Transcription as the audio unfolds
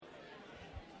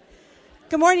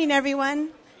Good morning,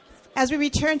 everyone. As we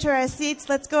return to our seats,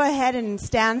 let's go ahead and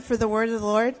stand for the word of the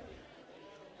Lord.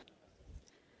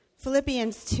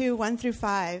 Philippians 2, 1 through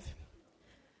 5.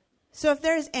 So if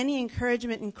there is any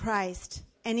encouragement in Christ,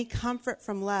 any comfort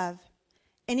from love,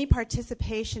 any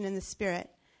participation in the Spirit,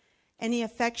 any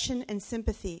affection and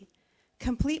sympathy,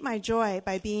 complete my joy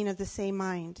by being of the same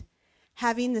mind,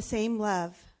 having the same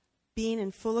love, being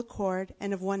in full accord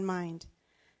and of one mind.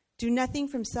 Do nothing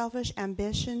from selfish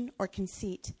ambition or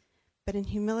conceit, but in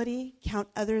humility count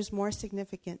others more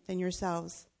significant than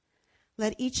yourselves.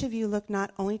 Let each of you look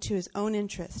not only to his own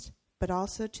interest, but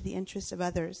also to the interest of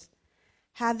others.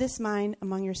 Have this mind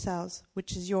among yourselves,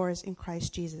 which is yours in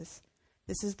Christ Jesus.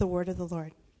 This is the word of the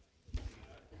Lord.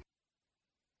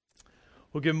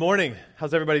 Well, good morning.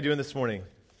 How's everybody doing this morning?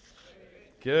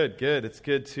 Good. It's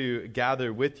good to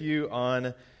gather with you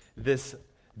on this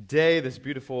day, this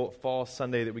beautiful fall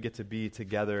Sunday that we get to be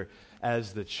together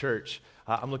as the church.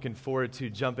 I'm looking forward to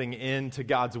jumping into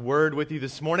God's Word with you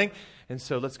this morning. And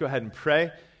so let's go ahead and pray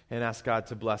and ask God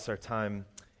to bless our time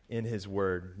in His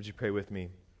Word. Would you pray with me?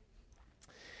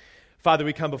 Father,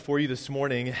 we come before you this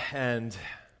morning and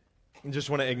just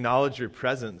want to acknowledge your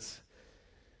presence.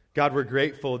 God, we're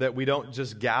grateful that we don't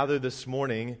just gather this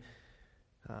morning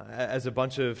as a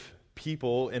bunch of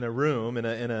people in a room,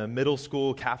 in a middle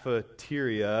school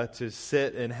cafeteria to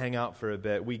sit and hang out for a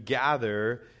bit. We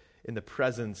gather in the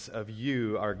presence of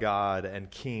you, our God and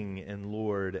King and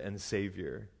Lord and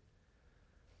Savior.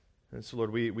 And so,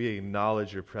 Lord, we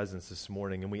acknowledge your presence this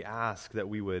morning, and we ask that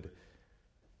we would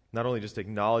not only just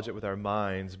acknowledge it with our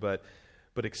minds, but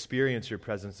experience your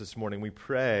presence this morning. We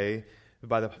pray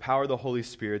by the power of the Holy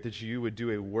Spirit that you would do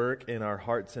a work in our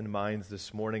hearts and minds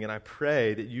this morning, and I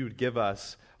pray that you would give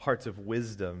us hearts of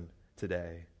wisdom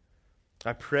today.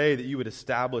 I pray that you would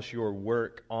establish your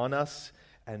work on us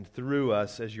and through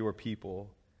us as your people.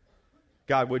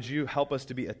 God, would you help us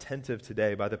to be attentive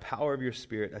today by the power of your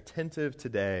Spirit, attentive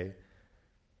today,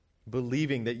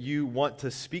 believing that you want to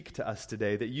speak to us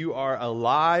today, that you are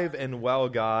alive and well,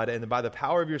 God, and by the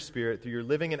power of your Spirit, through your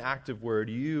living and active word,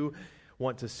 you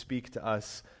want to speak to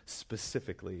us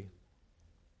specifically.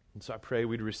 And so I pray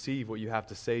we'd receive what you have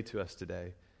to say to us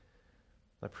today.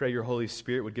 I pray your Holy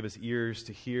Spirit would give us ears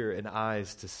to hear and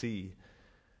eyes to see.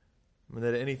 And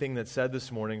that anything that's said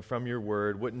this morning from your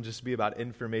word wouldn't just be about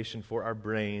information for our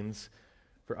brains,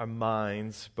 for our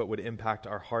minds, but would impact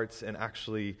our hearts and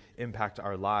actually impact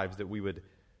our lives, that we would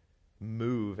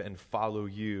move and follow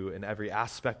you in every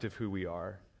aspect of who we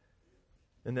are.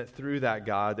 And that through that,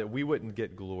 God, that we wouldn't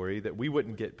get glory, that we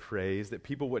wouldn't get praise, that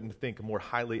people wouldn't think more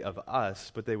highly of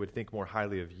us, but they would think more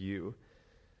highly of you.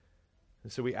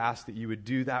 And so we ask that you would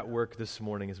do that work this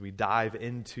morning as we dive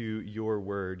into your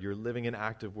word, your living and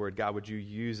active word. God, would you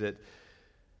use it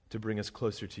to bring us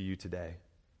closer to you today?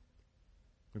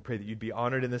 We pray that you'd be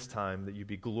honored in this time, that you'd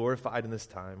be glorified in this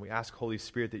time. We ask, Holy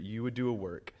Spirit, that you would do a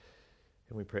work.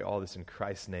 And we pray all this in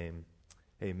Christ's name.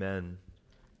 Amen.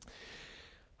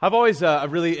 I've always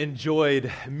really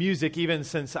enjoyed music even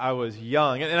since I was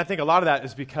young, and I think a lot of that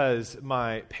is because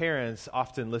my parents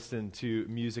often listened to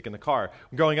music in the car.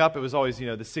 Growing up, it was always, the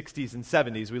 60s and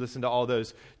 70s. We listened to all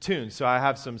those tunes, so I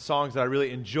have some songs that I really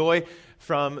enjoy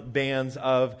from bands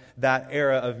of that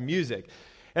era of music.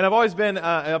 And I've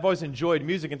always enjoyed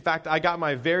music. In fact, I got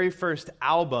my very first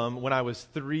album when I was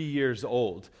 3 years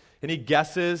old. Any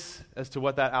guesses as to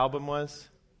what that album was?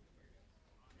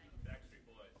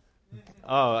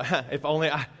 Oh, if only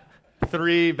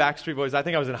 3 Backstreet Boys. I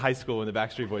think I was in high school when the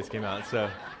Backstreet Boys came out. So,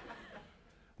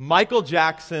 Michael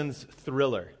Jackson's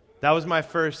Thriller. That was my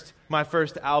first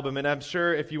album, and I'm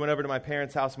sure if you went over to my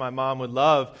parents' house, my mom would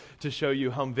love to show you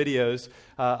home videos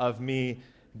of me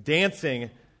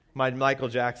dancing my Michael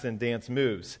Jackson dance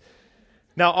moves.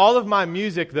 Now, all of my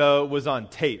music, though, was on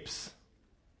tapes.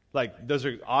 Like, those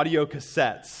are audio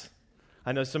cassettes.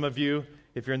 I know some of you,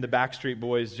 if you're in the Backstreet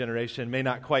Boys generation, may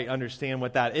not quite understand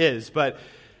what that is, but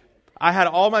I had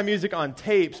all my music on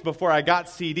tapes before I got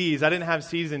CDs. I didn't have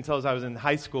CDs until I was in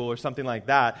high school or something like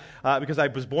that, because I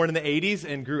was born in the 80s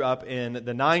and grew up in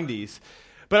the 90s.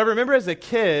 But I remember as a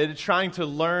kid trying to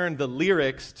learn the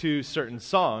lyrics to certain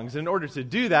songs. In order to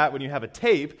do that, when you have a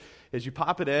tape, is you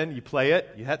pop it in, you play it,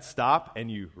 you hit stop, and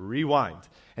you rewind.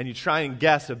 And you try and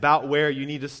guess about where you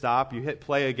need to stop. You hit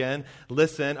play again,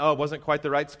 listen. Oh, it wasn't quite the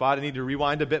right spot. I need to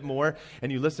rewind a bit more.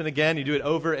 And you listen again. You do it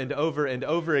over and over and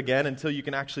over again until you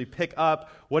can actually pick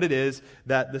up what it is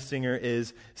that the singer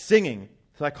is singing.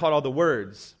 So I caught all the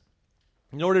words.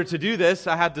 In order to do this,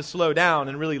 I had to slow down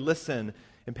and really listen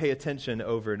and pay attention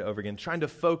over and over again, trying to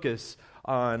focus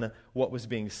on what was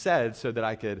being said so that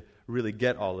I could really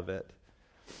get all of it.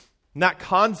 And that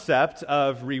concept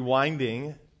of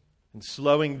rewinding and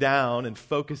slowing down and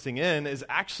focusing in is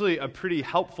actually a pretty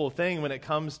helpful thing when it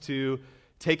comes to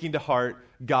taking to heart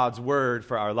God's word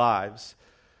for our lives.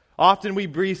 Often we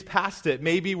breeze past it.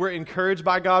 Maybe we're encouraged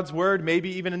by God's word.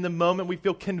 Maybe even in the moment we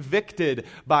feel convicted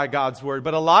by God's word.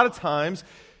 But a lot of times,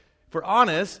 if we're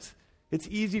honest, it's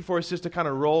easy for us just to kind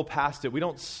of roll past it. We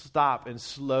don't stop and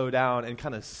slow down and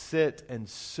kind of sit and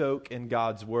soak in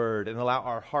God's word and allow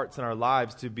our hearts and our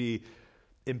lives to be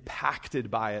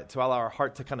impacted by it, to allow our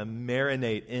heart to kind of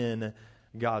marinate in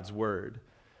God's word.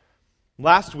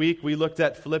 Last week, we looked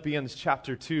at Philippians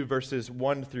chapter 2, verses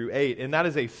 1 through 8, and that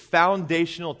is a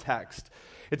foundational text.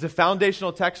 It's a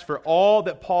foundational text for all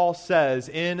that Paul says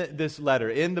in this letter,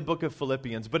 in the book of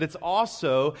Philippians, but it's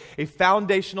also a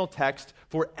foundational text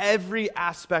for every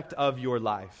aspect of your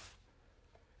life.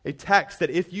 A text that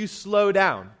if you slow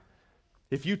down,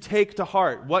 if you take to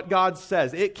heart what God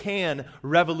says, it can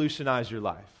revolutionize your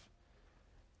life.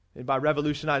 And by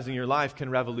revolutionizing your life,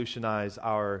 can revolutionize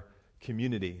our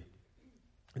community.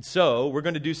 And so, we're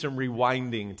going to do some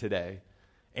rewinding today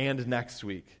and next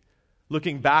week,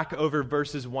 looking back over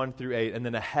verses 1 through 8 and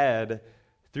then ahead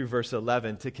through verse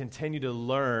 11 to continue to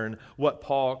learn what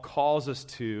Paul calls us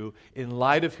to in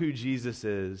light of who Jesus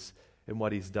is and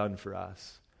what he's done for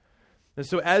us. And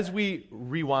so as we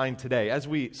rewind today, as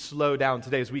we slow down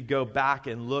today, as we go back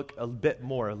and look a bit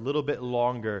more, a little bit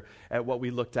longer at what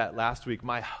we looked at last week,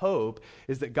 my hope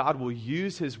is that God will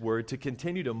use his word to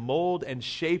continue to mold and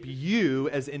shape you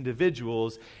as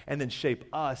individuals and then shape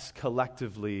us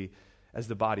collectively as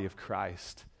the body of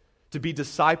Christ. To be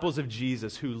disciples of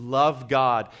Jesus who love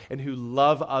God and who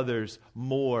love others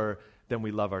more than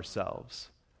we love ourselves.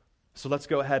 So let's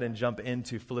go ahead and jump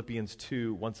into Philippians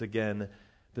 2 once again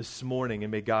this morning,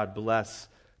 and may God bless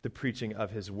the preaching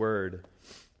of his word.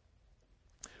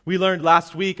 We learned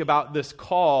last week about this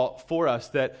call for us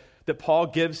that Paul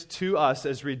gives to us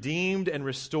as redeemed and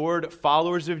restored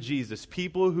followers of Jesus,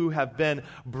 people who have been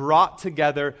brought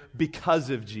together because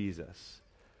of Jesus.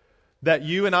 That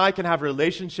you and I can have a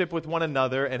relationship with one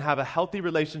another and have a healthy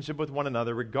relationship with one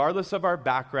another regardless of our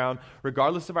background,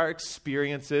 regardless of our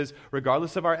experiences,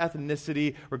 regardless of our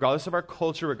ethnicity, regardless of our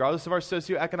culture, regardless of our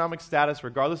socioeconomic status,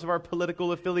 regardless of our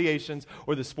political affiliations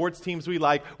or the sports teams we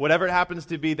like, whatever it happens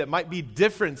to be that might be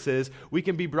differences, we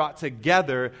can be brought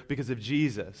together because of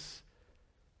Jesus.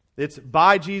 It's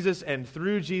by Jesus and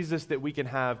through Jesus that we can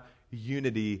have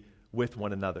unity with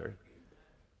one another.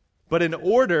 But in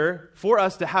order for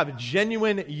us to have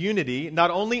genuine unity, not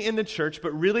only in the church,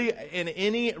 but really in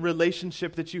any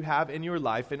relationship that you have in your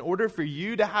life, in order for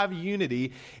you to have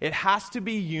unity, it has to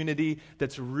be unity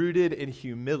that's rooted in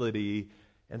humility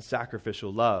and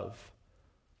sacrificial love.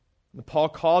 And Paul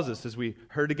calls us, as we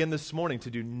heard again this morning,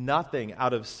 to do nothing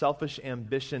out of selfish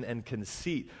ambition and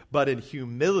conceit, but in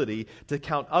humility to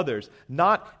count others,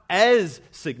 not as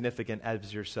significant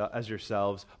as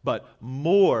yourselves, but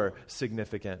more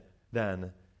significant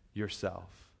than yourself.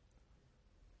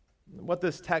 What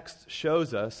this text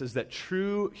shows us is that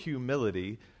true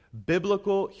humility,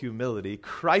 biblical humility,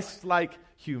 Christ-like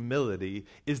humility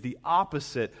is the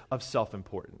opposite of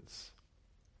self-importance.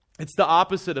 It's the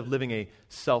opposite of living a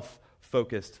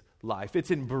self-focused life. It's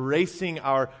embracing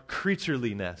our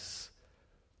creatureliness,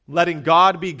 letting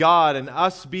God be God and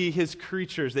us be his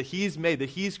creatures that he's made, that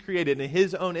he's created in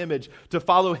his own image, to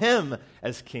follow him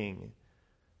as king,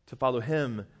 to follow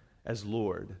him as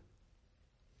Lord.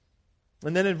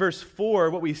 And then in verse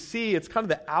 4, what we see, it's kind of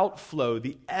the outflow,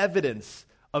 the evidence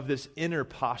of this inner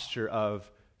posture of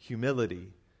humility.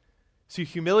 See,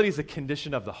 humility is a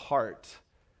condition of the heart.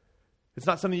 It's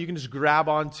not something you can just grab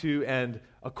onto and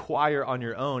acquire on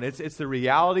your own. It's the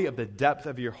reality of the depth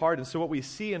of your heart. And so what we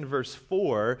see in verse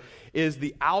 4 is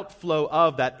the outflow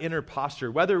of that inner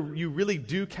posture, whether you really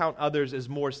do count others as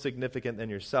more significant than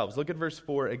yourselves. Look at verse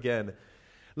 4 again.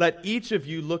 Let each of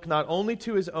you look not only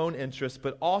to his own interests,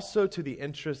 but also to the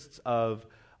interests of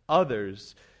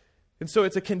others. And so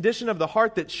it's a condition of the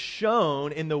heart that's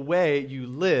shown in the way you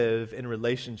live in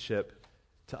relationship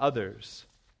to others.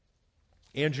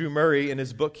 Andrew Murray, in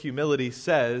his book Humility,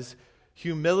 says,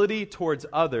 humility towards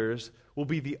others will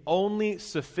be the only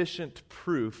sufficient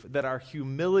proof that our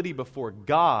humility before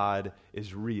God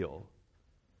is real.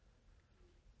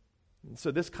 And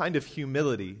so this kind of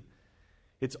humility,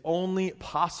 it's only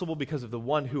possible because of the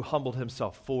one who humbled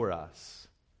himself for us.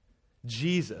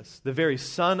 Jesus, the very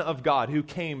Son of God, who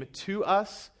came to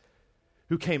us,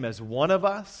 who came as one of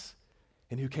us,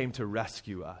 and who came to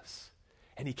rescue us.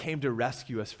 And he came to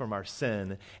rescue us from our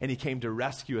sin, and he came to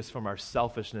rescue us from our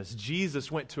selfishness.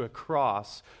 Jesus went to a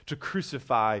cross to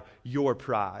crucify your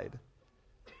pride,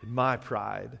 my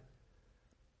pride.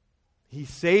 He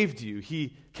saved you.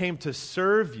 He came to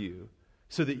serve you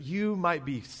so that you might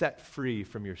be set free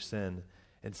from your sin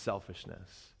and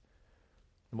selfishness.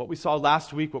 And what we saw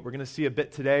last week, what we're going to see a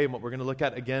bit today, and what we're going to look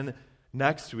at again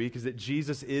next week is that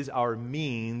Jesus is our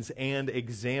means and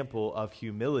example of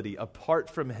humility. Apart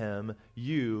from him,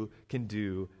 you can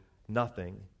do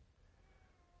nothing.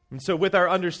 And so with our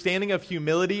understanding of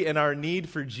humility and our need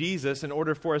for Jesus in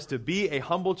order for us to be a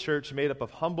humble church made up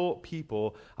of humble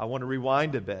people, I want to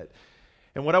rewind a bit.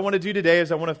 And what I want to do today is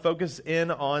I want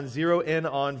to zero in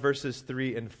on verses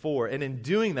 3 and 4. And in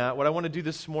doing that, what I want to do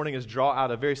this morning is draw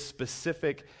out a very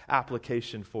specific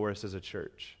application for us as a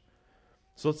church.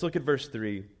 So let's look at verse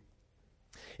 3.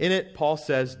 In it, Paul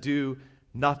says, do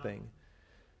nothing.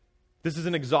 This is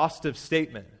an exhaustive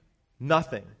statement.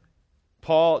 Nothing.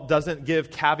 Paul doesn't give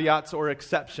caveats or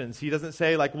exceptions. He doesn't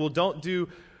say, well, don't do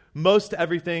most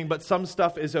everything, but some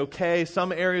stuff is okay.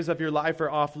 Some areas of your life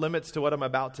are off limits to what I'm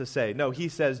about to say. No, he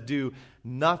says, do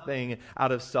nothing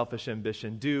out of selfish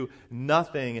ambition. Do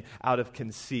nothing out of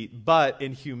conceit. But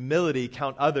in humility,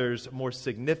 count others more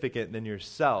significant than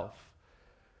yourself.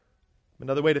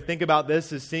 Another way to think about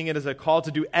this is seeing it as a call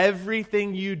to do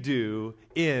everything you do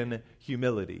in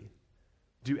humility.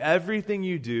 Do everything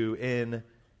you do in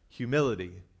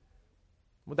humility.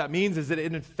 What that means is that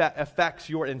it affects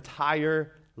your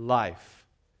entire life.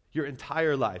 Your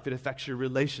entire life. It affects your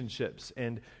relationships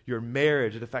and your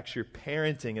marriage. It affects your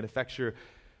parenting. It affects your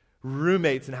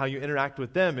roommates and how you interact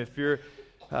with them. If you're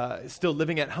still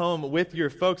living at home with your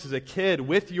folks as a kid,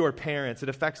 with your parents, it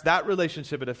affects that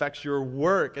relationship. It affects your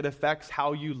work. It affects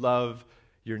how you love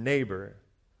your neighbor.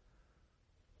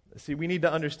 See, we need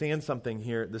to understand something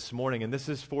here this morning, and this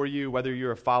is for you whether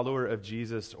you're a follower of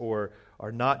Jesus or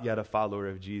are not yet a follower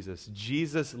of Jesus.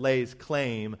 Jesus lays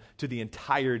claim to the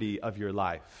entirety of your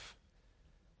life.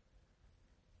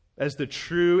 As the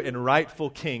true and rightful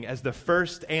king, as the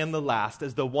first and the last,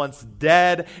 as the once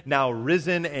dead, now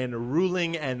risen and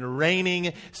ruling and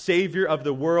reigning Savior of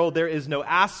the world, there is no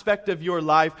aspect of your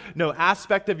life, no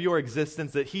aspect of your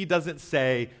existence that he doesn't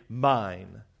say,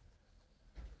 mine.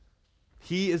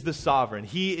 He is the sovereign.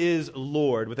 He is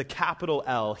Lord with a capital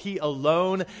L. He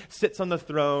alone sits on the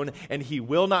throne, and he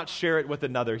will not share it with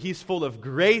another. He's full of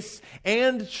grace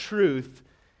and truth,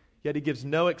 yet he gives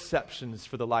no exceptions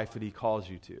for the life that he calls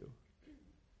you to.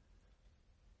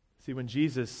 See, when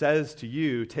Jesus says to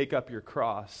you, take up your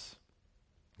cross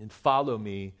and follow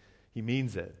me, he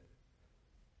means it.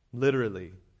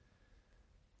 Literally.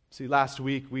 See, last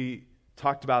week we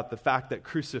talked about the fact that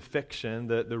crucifixion,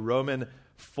 the Roman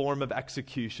form of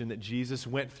execution that Jesus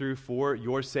went through for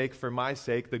your sake, for my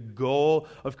sake, the goal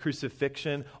of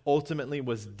crucifixion ultimately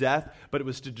was death, but it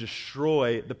was to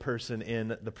destroy the person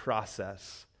in the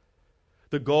process.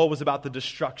 The goal was about the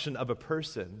destruction of a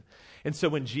person. And so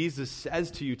when Jesus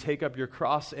says to you, take up your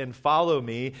cross and follow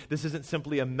me, this isn't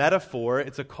simply a metaphor,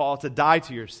 it's a call to die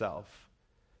to yourself.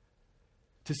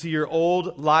 To see your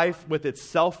old life with its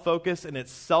self-focus and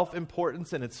its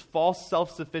self-importance and its false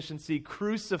self-sufficiency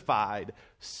crucified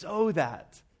so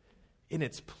that in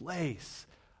its place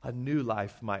a new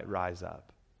life might rise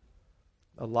up.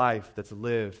 A life that's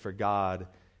lived for God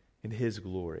in his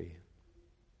glory.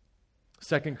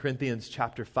 2 Corinthians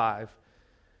chapter 5,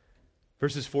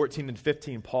 verses 14 and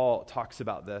 15, Paul talks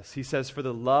about this. He says, for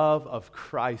the love of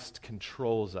Christ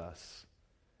controls us.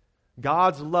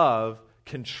 God's love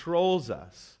controls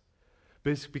us.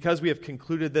 Because we have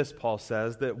concluded this, Paul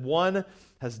says, that one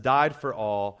has died for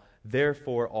all,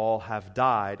 therefore all have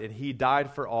died. And he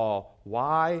died for all.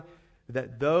 Why?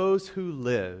 That those who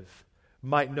live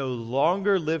might no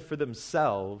longer live for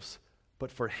themselves,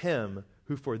 but for him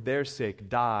who for their sake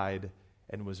died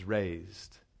and was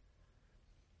raised.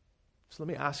 So let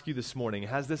me ask you this morning,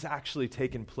 has this actually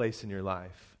taken place in your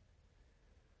life?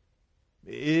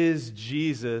 Is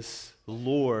Jesus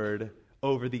Lord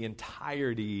over the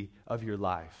entirety of your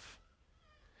life?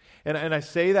 And I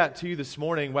say that to you this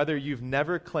morning, whether you've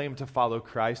never claimed to follow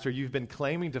Christ or you've been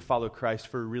claiming to follow Christ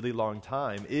for a really long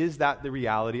time. Is that the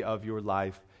reality of your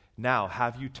life now?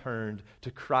 Have you turned to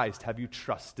Christ? Have you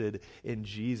trusted in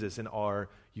Jesus? And are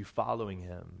you following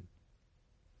him?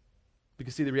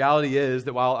 Because see, the reality is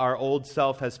that while our old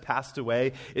self has passed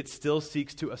away, it still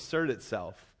seeks to assert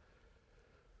itself.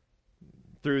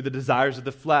 Through the desires of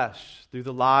the flesh, through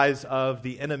the lies of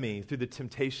the enemy, through the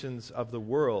temptations of the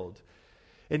world.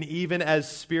 And even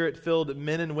as spirit-filled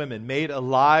men and women made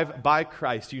alive by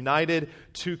Christ, united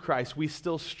to Christ, we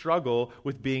still struggle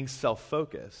with being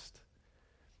self-focused.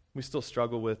 We still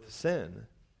struggle with sin.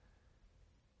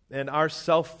 And our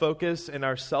self-focus and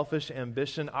our selfish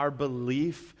ambition, our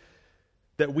belief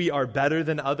that we are better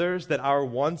than others, that our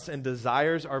wants and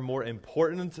desires are more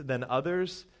important than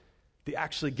others, they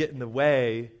actually get in the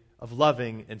way of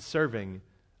loving and serving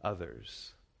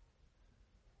others.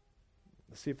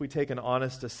 See, if we take an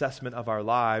honest assessment of our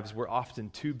lives, we're often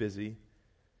too busy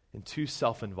and too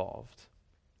self-involved.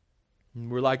 And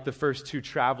we're like the first two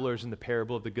travelers in the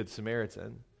parable of the Good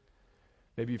Samaritan.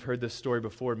 Maybe you've heard this story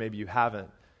before, maybe you haven't.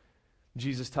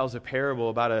 Jesus tells a parable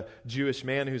about a Jewish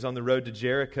man who's on the road to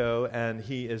Jericho, and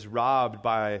he is robbed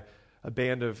by a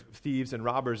band of thieves and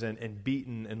robbers and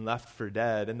beaten and left for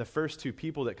dead. And the first two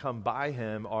people that come by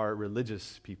him are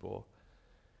religious people.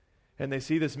 And they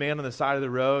see this man on the side of the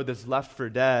road that's left for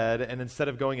dead, and instead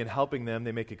of going and helping them,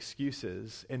 they make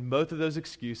excuses. And both of those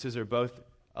excuses are both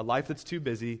a life that's too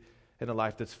busy and a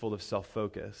life that's full of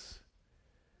self-focus.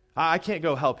 I can't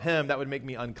go help him. That would make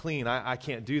me unclean. I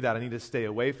can't do that. I need to stay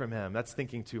away from him. That's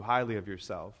thinking too highly of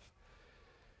yourself.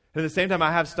 And at the same time,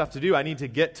 I have stuff to do. I need to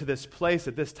get to this place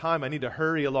at this time. I need to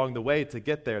hurry along the way to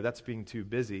get there. That's being too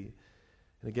busy.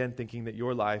 And again, thinking that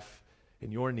your life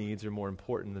and your needs are more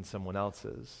important than someone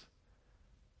else's.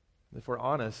 If we're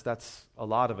honest, that's a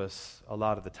lot of us a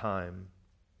lot of the time.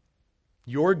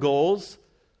 Your goals,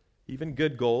 even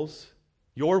good goals,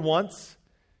 your wants,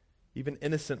 even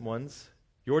innocent ones,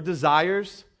 your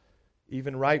desires,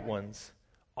 even right ones,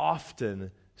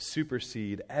 often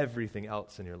supersede everything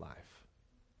else in your life.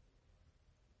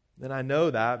 And I know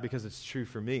that because it's true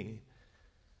for me.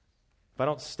 If I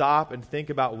don't stop and think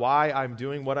about why I'm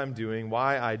doing what I'm doing,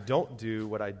 why I don't do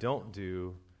what I don't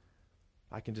do,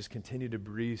 I can just continue to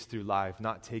breeze through life,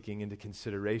 not taking into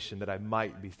consideration that I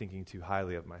might be thinking too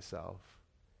highly of myself,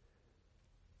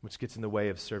 which gets in the way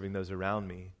of serving those around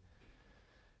me.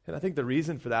 And I think the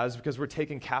reason for that is because we're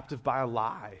taken captive by a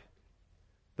lie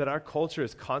that our culture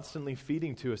is constantly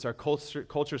feeding to us. Our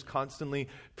culture is constantly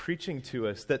preaching to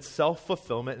us that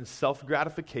self-fulfillment and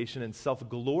self-gratification and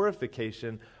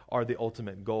self-glorification are the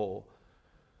ultimate goal.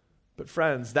 But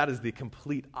friends, that is the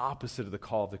complete opposite of the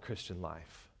call of the Christian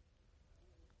life.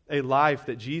 A life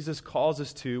that Jesus calls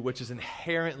us to, which is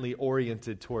inherently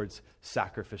oriented towards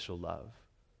sacrificial love.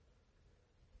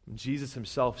 Jesus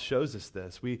himself shows us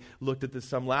this. We looked at this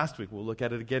some last week. We'll look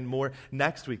at it again more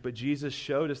next week. But Jesus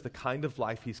showed us the kind of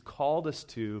life he's called us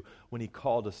to when he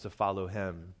called us to follow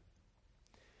him.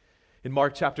 In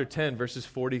Mark chapter 10, verses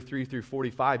 43 through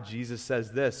 45, Jesus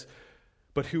says this,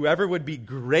 "But whoever would be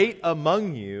great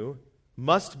among you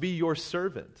must be your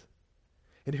servant.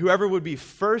 And whoever would be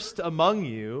first among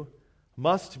you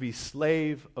must be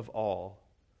slave of all.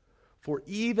 For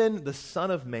even the Son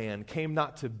of Man came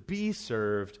not to be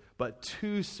served, but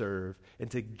to serve, and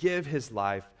to give his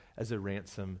life as a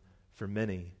ransom for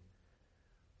many."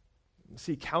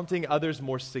 See, counting others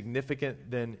more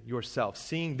significant than yourself,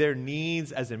 seeing their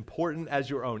needs as important as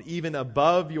your own, even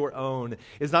above your own,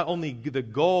 is not only the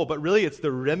goal, but really it's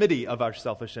the remedy of our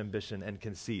selfish ambition and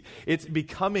conceit. It's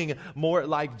becoming more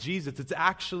like Jesus. It's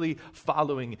actually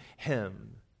following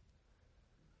him.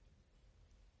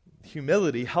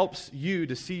 Humility helps you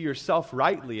to see yourself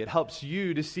rightly. It helps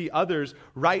you to see others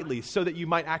rightly so that you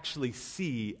might actually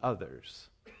see others,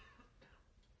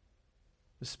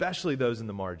 especially those in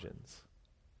the margins.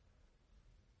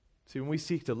 See, when we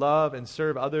seek to love and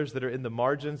serve others that are in the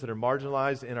margins, that are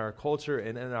marginalized in our culture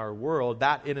and in our world,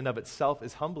 that in and of itself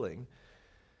is humbling.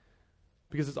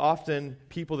 Because it's often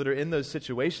people that are in those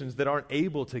situations that aren't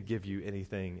able to give you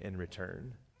anything in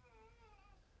return.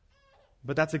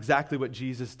 But that's exactly what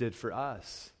Jesus did for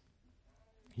us.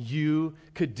 You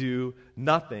could do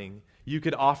nothing. You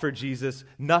could offer Jesus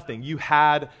nothing. You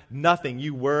had nothing.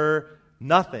 You were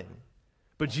nothing.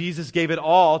 But Jesus gave it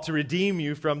all to redeem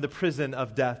you from the prison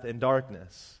of death and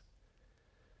darkness.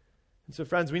 And so,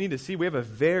 friends, we need to see we have a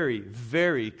very,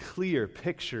 very clear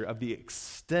picture of the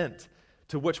extent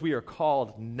to which we are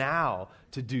called now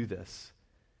to do this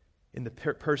in the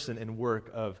person and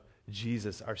work of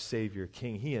Jesus, our Savior,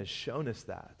 King. He has shown us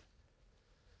that.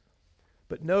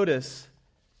 But notice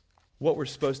what we're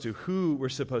supposed to, who we're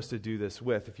supposed to do this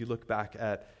with. If you look back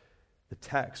at the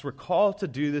text, we're called to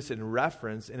do this in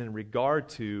reference and in regard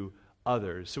to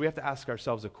others. So we have to ask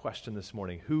ourselves a question this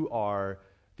morning. Who are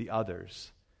the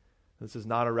others? This is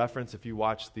not a reference if you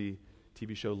watched the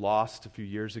TV show Lost a few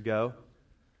years ago.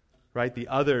 Right? The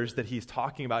others that he's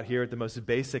talking about here at the most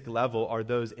basic level are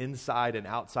those inside and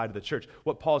outside of the church.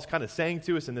 What Paul's kind of saying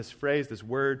to us in this phrase, this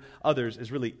word, others,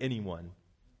 is really anyone.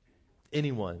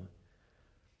 Anyone.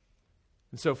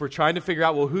 And so if we're trying to figure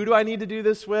out, well, who do I need to do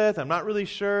this with? I'm not really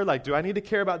sure. Like, do I need to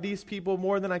care about these people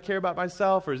more than I care about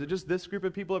myself? Or is it just this group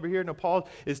of people over here? No, Paul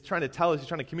is trying to tell us, he's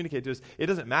trying to communicate to us, it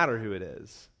doesn't matter who it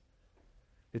is.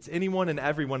 It's anyone and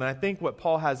everyone. And I think what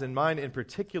Paul has in mind in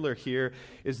particular here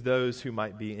is those who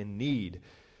might be in need.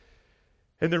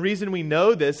 And the reason we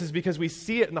know this is because we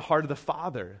see it in the heart of the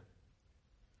Father.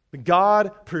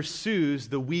 God pursues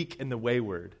the weak and the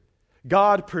wayward.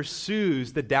 God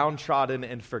pursues the downtrodden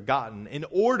and forgotten in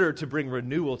order to bring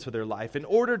renewal to their life, in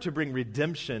order to bring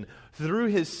redemption through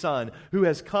His Son, who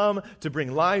has come to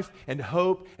bring life and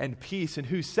hope and peace, and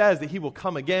who says that He will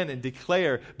come again and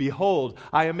declare, "Behold,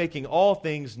 I am making all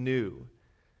things new."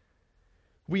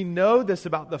 We know this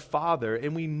about the Father,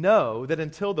 and we know that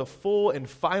until the full and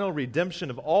final redemption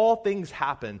of all things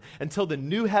happen, until the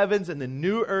new heavens and the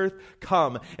new earth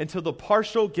come, until the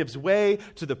partial gives way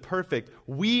to the perfect,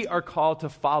 we are called to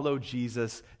follow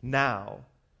Jesus now.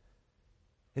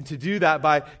 And to do that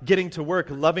by getting to work,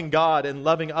 loving God and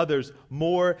loving others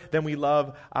more than we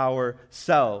love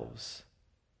ourselves.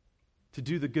 To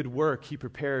do the good work He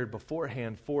prepared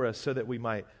beforehand for us so that we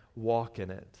might walk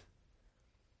in it.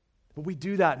 But we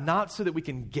do that not so that we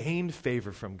can gain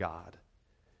favor from God.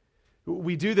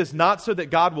 We do this not so that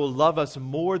God will love us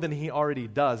more than He already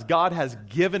does. God has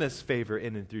given us favor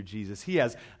in and through Jesus. He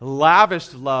has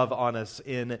lavished love on us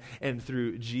in and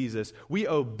through Jesus. We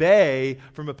obey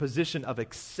from a position of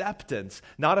acceptance,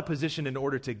 not a position in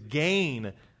order to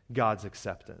gain God's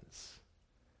acceptance.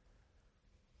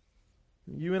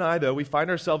 You and I, though, we find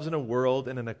ourselves in a world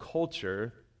and in a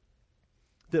culture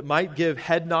that might give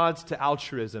head nods to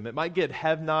altruism. It might give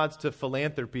head nods to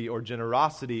philanthropy or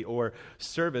generosity or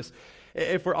service.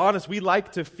 If we're honest, we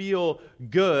like to feel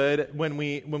good when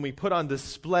we put on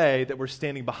display that we're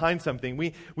standing behind something.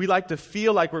 We like to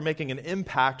feel like we're making an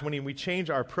impact when we change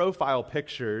our profile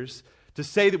pictures to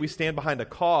say that we stand behind a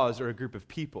cause or a group of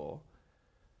people.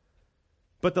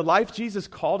 But the life Jesus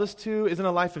called us to isn't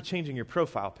a life of changing your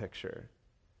profile picture.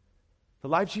 The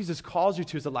life Jesus calls you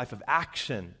to is a life of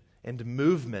action and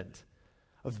movement,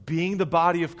 of being the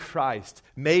body of Christ,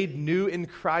 made new in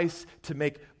Christ to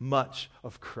make much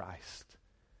of Christ.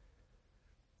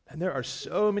 And there are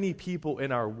so many people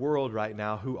in our world right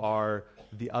now who are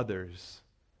the others.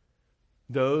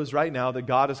 Those right now that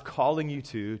God is calling you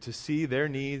to see their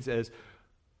needs as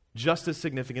just as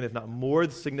significant, if not more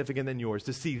significant than yours,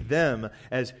 to see them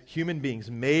as human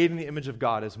beings made in the image of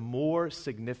God as more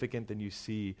significant than you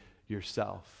see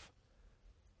yourself.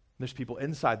 There's people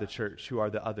inside the church who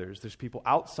are the others. There's people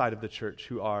outside of the church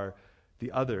who are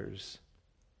the others.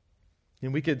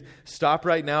 And we could stop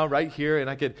right now, right here, and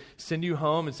I could send you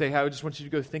home and say, hey, I just want you to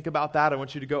go think about that. I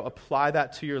want you to go apply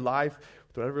that to your life,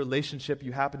 with whatever relationship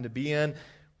you happen to be in,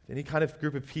 with any kind of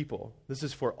group of people. This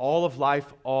is for all of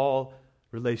life, all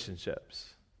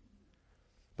relationships.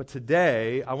 But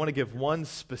today, I want to give one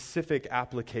specific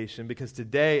application because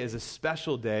today is a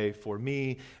special day for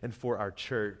me and for our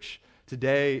church.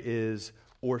 Today is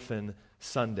Orphan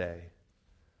Sunday.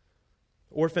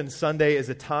 Orphan Sunday is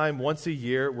a time once a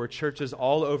year where churches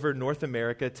all over North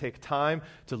America take time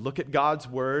to look at God's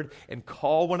Word and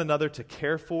call one another to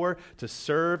care for, to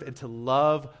serve, and to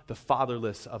love the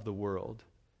fatherless of the world.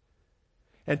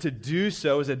 And to do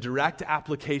so is a direct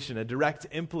application, a direct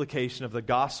implication of the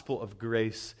gospel of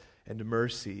grace and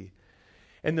mercy.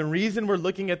 And the reason we're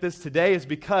looking at this today is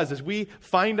because as we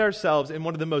find ourselves in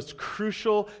one of the most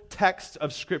crucial texts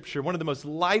of Scripture, one of the most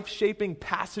life-shaping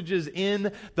passages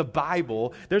in the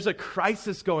Bible, there's a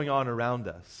crisis going on around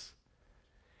us.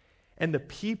 And the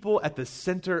people at the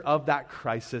center of that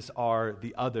crisis are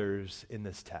the others in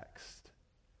this text.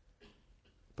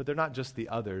 But they're not just the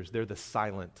others, they're the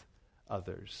silent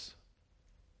others.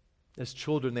 As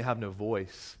children, they have no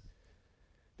voice.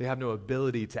 They have no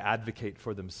ability to advocate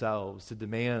for themselves, to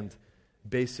demand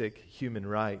basic human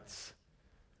rights.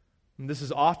 And this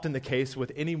is often the case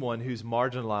with anyone who's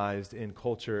marginalized in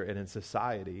culture and in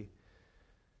society.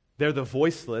 They're the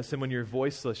voiceless, and when you're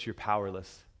voiceless, you're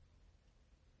powerless.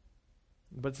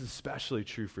 But it's especially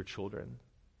true for children.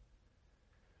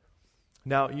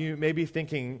 Now, you may be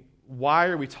thinking, why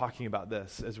are we talking about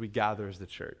this as we gather as the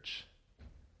church?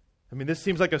 I mean, this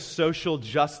seems like a social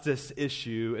justice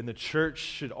issue, and the church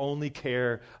should only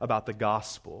care about the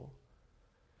gospel.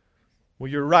 Well,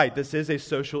 you're right. This is a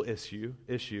social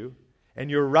issue,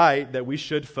 and you're right that we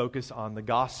should focus on the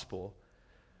gospel.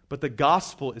 But the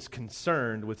gospel is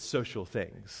concerned with social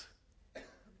things.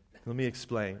 Let me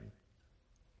explain.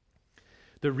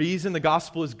 The reason the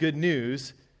gospel is good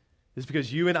news is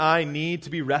because you and I need to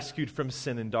be rescued from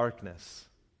sin and darkness.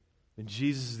 And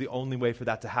Jesus is the only way for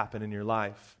that to happen in your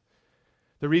life.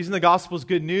 The reason the gospel is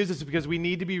good news is because we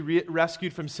need to be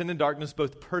rescued from sin and darkness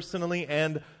both personally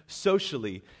and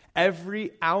socially. Every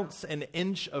ounce and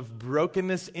inch of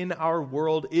brokenness in our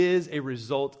world is a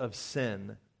result of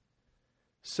sin.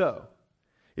 So,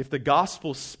 If the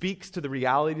gospel speaks to the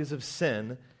realities of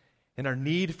sin and our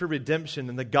need for redemption,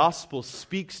 then the gospel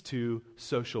speaks to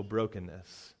social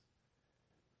brokenness.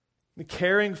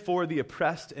 Caring for the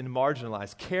oppressed and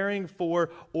marginalized, caring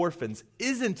for orphans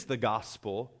isn't the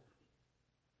gospel,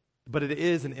 but it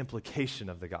is an implication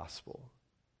of the gospel.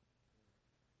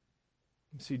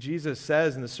 See, Jesus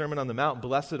says in the Sermon on the Mount,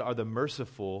 "Blessed are the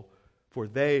merciful, for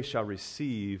they shall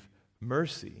receive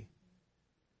mercy."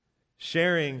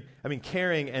 Caring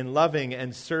and loving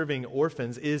and serving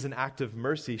orphans is an act of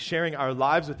mercy. Sharing our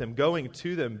lives with them, going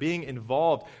to them, being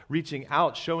involved, reaching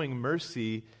out, showing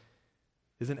mercy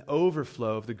is an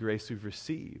overflow of the grace we've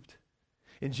received.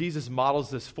 And Jesus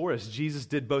models this for us. Jesus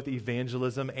did both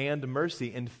evangelism and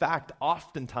mercy. In fact,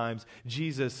 oftentimes,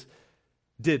 Jesus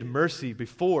did mercy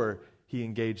before he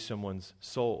engaged someone's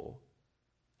soul.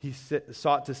 He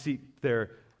sought to seek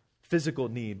their physical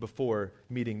need before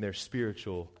meeting their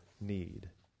spiritual need.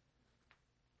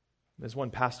 As one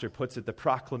pastor puts it, the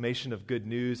proclamation of good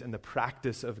news and the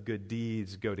practice of good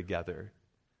deeds go together.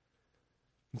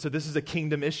 And so this is a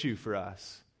kingdom issue for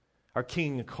us. Our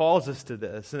King calls us to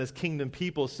this, and as kingdom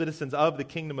people, citizens of the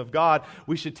kingdom of God,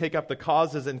 we should take up the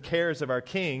causes and cares of our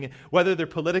King, whether they're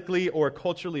politically or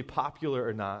culturally popular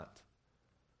or not.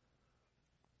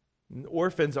 And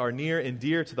orphans are near and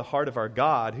dear to the heart of our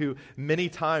God, who many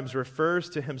times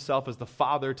refers to himself as the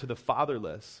father to the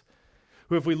fatherless,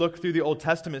 who, if we look through the Old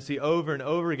Testament, see over and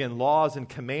over again laws and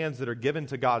commands that are given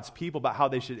to God's people about how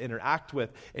they should interact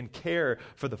with and care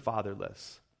for the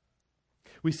fatherless.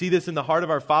 We see this in the heart of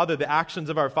our Father, the actions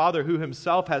of our Father, who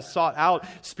himself has sought out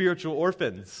spiritual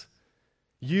orphans,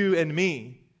 you and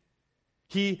me.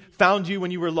 He found you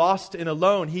when you were lost and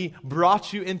alone. He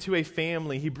brought you into a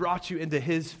family. He brought you into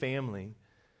his family.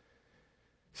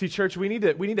 See, church, we need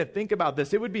to think about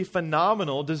this. It would be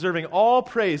phenomenal, deserving all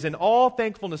praise and all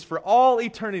thankfulness for all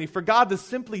eternity, for God to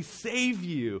simply save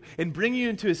you and bring you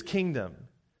into his kingdom.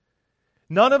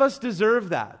 None of us deserve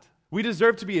that. We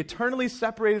deserve to be eternally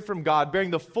separated from God,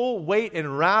 bearing the full weight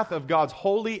and wrath of God's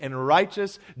holy and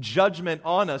righteous judgment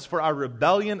on us for our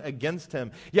rebellion against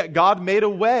him. Yet God made a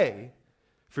way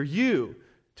for you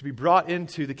to be brought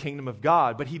into the kingdom of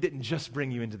God, but he didn't just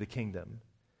bring you into the kingdom.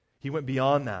 He went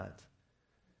beyond that.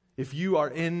 If you are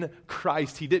in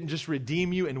Christ, he didn't just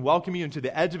redeem you and welcome you into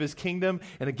the edge of his kingdom.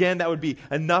 And again, that would be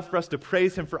enough for us to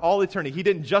praise him for all eternity. He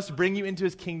didn't just bring you into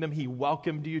his kingdom, he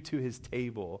welcomed you to his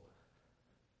table.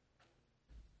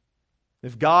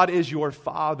 If God is your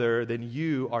father, then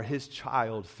you are his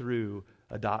child through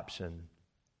adoption.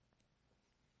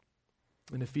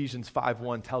 And Ephesians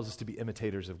 5:1 tells us to be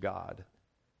imitators of God.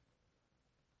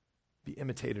 Be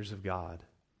imitators of God.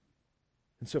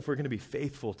 And so if we're going to be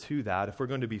faithful to that, if we're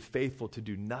going to be faithful to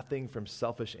do nothing from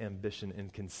selfish ambition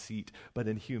and conceit, but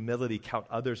in humility count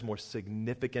others more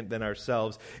significant than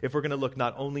ourselves, if we're going to look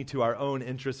not only to our own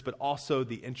interests, but also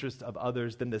the interests of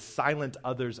others, then the silent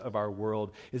others of our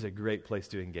world is a great place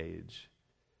to engage.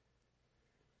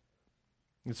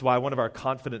 That's why one of our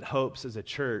confident hopes as a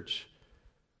church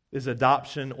is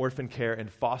adoption, orphan care,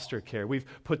 and foster care. We've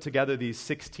put together these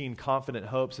 16 confident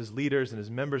hopes as leaders and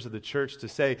as members of the church to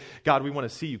say, God, we want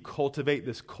to see you cultivate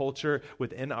this culture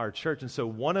within our church. And so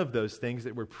one of those things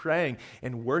that we're praying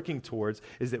and working towards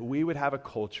is that we would have a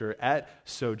culture at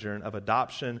Sojourn of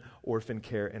adoption, orphan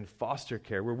care, and foster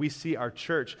care, where we see our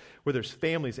church, where there's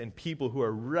families and people who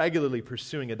are regularly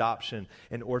pursuing adoption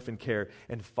and orphan care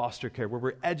and foster care, where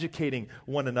we're educating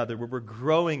one another, where we're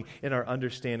growing in our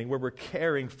understanding, where we're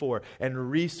caring for and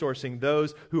resourcing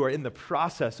those who are in the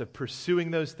process of pursuing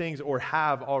those things or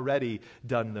have already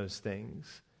done those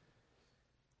things.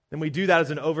 And we do that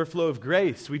as an overflow of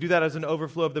grace. We do that as an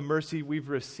overflow of the mercy we've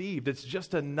received. It's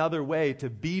just another way to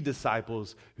be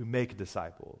disciples who make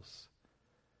disciples.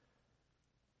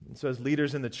 And so as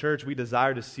leaders in the church, we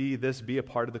desire to see this be a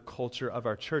part of the culture of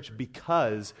our church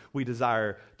because we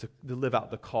desire to live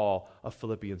out the call of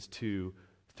Philippians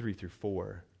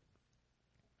 2:3-4.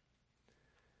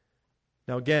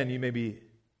 Now again, you may be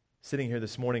sitting here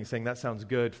this morning saying that sounds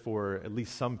good for at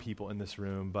least some people in this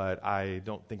room, but I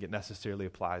don't think it necessarily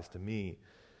applies to me.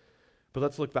 But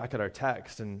let's look back at our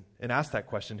text and ask that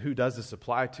question. Who does this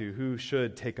apply to? Who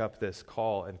should take up this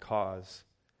call and cause?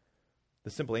 The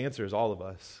simple answer is all of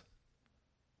us.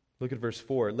 Look at verse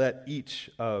 4. Let each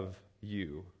of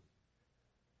you.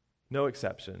 No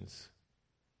exceptions.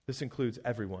 This includes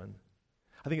everyone.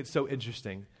 I think it's so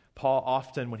interesting. Paul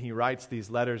often, when he writes these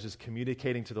letters, is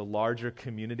communicating to the larger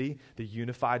community, the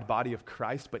unified body of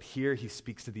Christ, but here he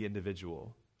speaks to the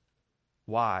individual.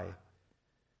 Why?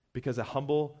 Because a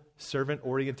humble,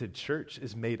 servant-oriented church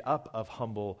is made up of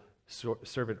humble,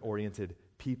 servant-oriented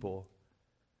people.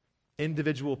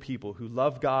 individual people who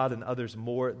love God and others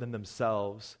more than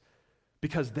themselves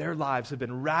because their lives have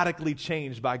been radically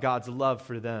changed by God's love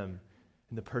for them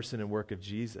in the person and work of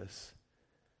Jesus.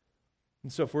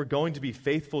 And so if we're going to be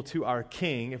faithful to our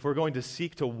King, if we're going to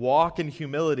seek to walk in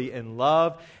humility and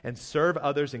love and serve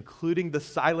others, including the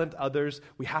silent others,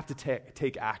 we have to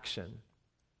take action.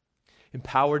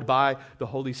 Empowered by the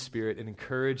Holy Spirit and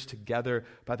encouraged together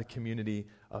by the community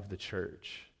of the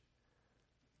church.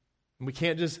 And we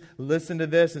can't just listen to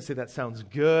this and say, that sounds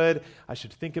good, I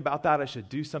should think about that, I should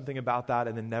do something about that,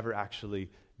 and then never actually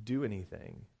do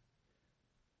anything.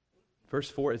 Verse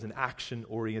 4 is an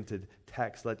action-oriented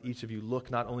text. Let each of you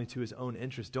look not only to his own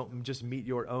interest. Don't just meet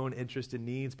your own interest and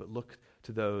needs, but look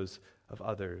to those of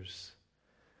others.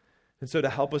 And so to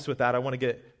help us with that, I want to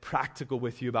get practical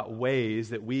with you about ways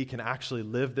that we can actually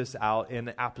live this out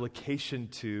in application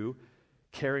to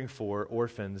caring for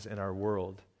orphans in our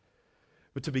world.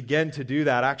 But to begin to do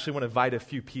that, I actually want to invite a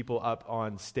few people up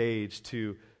on stage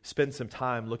to spend some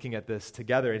time looking at this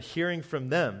together and hearing from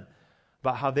them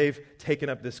about how they've taken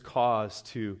up this cause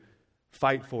to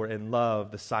fight for and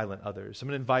love the silent others. I'm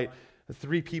going to invite the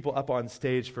 3 people up on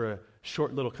stage for a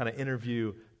short little kind of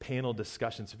interview panel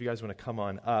discussion. So if you guys want to come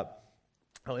on up,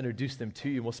 I'll introduce them to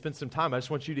you, and we'll spend some time. I just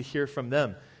want you to hear from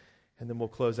them, and then we'll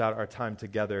close out our time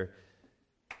together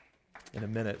in a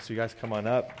minute. So you guys come on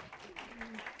up.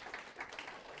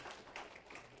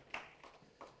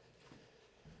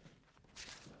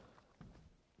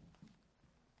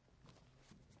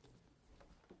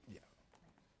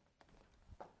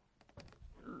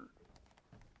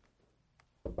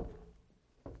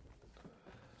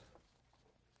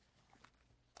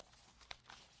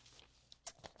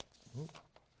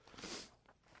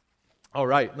 All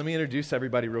right, let me introduce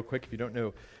everybody real quick if you don't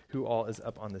know who all is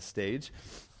up on the stage.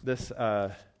 This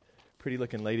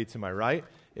pretty-looking lady to my right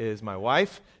is my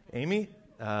wife, Amy,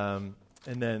 and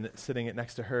then sitting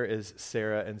next to her is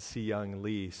Sarah and Si Young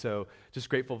Lee. So just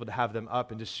grateful to have them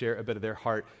up and just share a bit of their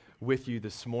heart with you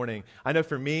this morning. I know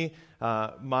for me,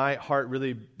 my heart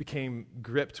really became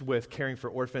gripped with caring for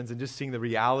orphans and just seeing the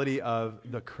reality of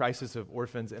the crisis of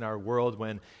orphans in our world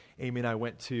when Amy and I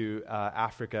went to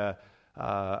Africa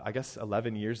I guess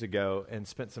 11 years ago and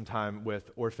spent some time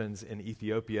with orphans in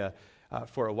Ethiopia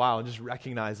for a while, and just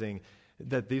recognizing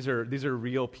that these are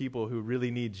real people who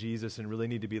really need Jesus and really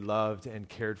need to be loved and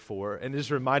cared for. And it just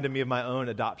reminded me of my own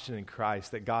adoption in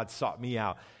Christ, that God sought me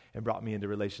out and brought me into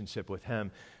relationship with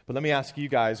him. But let me ask you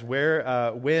guys,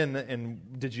 when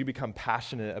and did you become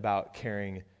passionate about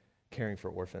caring for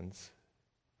orphans?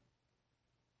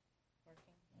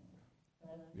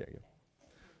 Yeah, yeah.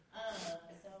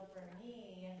 So for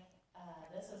me,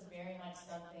 this was very much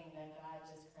something that God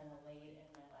just kind of laid in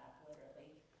my lap,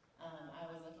 literally. I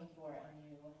was looking for a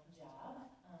new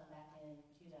job back in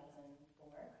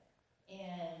 2004,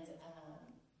 and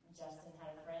Justin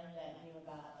had a friend that knew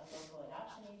about a local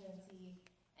adoption agency,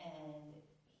 and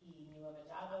he knew of a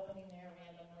job opening there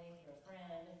randomly through a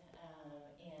friend,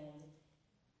 and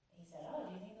he said, "Oh,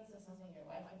 do you think this is something your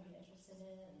wife would be interested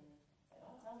in?" And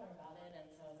I'll tell her about it. And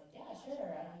so I was like, yeah, sure.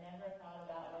 I've never thought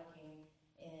about working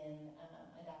in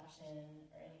adoption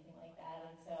or anything like that.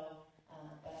 And so,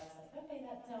 but I was like, okay,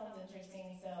 that sounds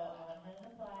interesting. So I went ahead and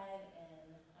applied,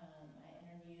 and I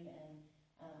interviewed and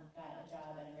got a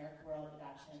job at American World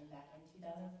Adoption back in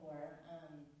 2004,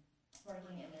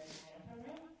 working in their China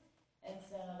program. And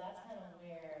so that's kind of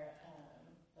where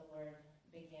the Lord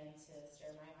began to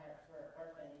stir my heart for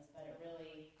orphans, but it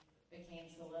really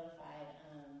became solidified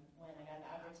when I got the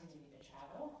opportunity to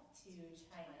travel to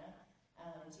China.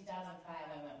 In 2005,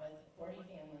 I went with 40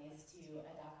 families to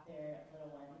adopt their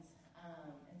little ones.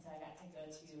 And so I got to go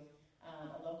to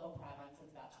a local province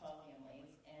with about 12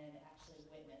 families and actually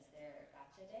witness their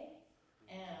gotcha day,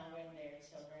 and when their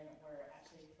children were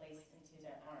actually placed into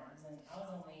their arms. And I was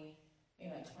only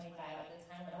maybe like 25 at the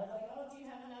time, and I was like, oh, do you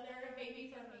have another baby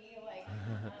for me? Like,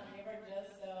 they were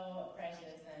just so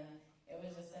precious, and it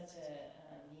was just such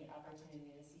a neat opportunity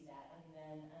to see that. And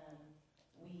then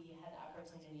we had the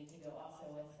opportunity to go also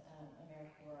with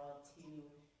American World to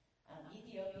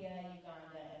Ethiopia,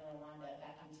 Uganda, and Rwanda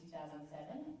back in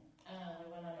 2007. We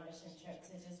went on a mission trip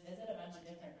to just visit a bunch of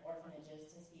different orphanages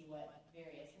to see what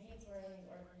various needs were in these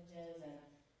orphanages, and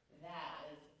that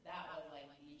was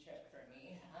like the trip for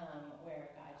me,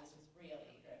 where God just was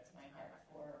really gripped my heart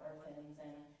for orphans,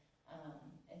 and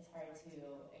it's hard to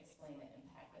explain the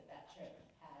impact that trip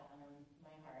had on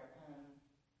my heart,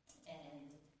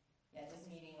 and yeah, just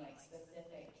meeting like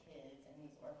specific kids in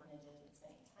these orphanages and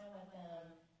spending time with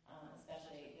them,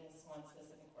 especially this one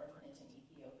specific orphanage in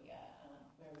Ethiopia,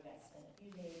 where we got to spend a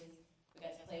few days. We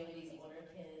got to play with these older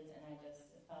kids, and I just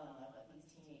fell in love with these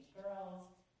teenage girls.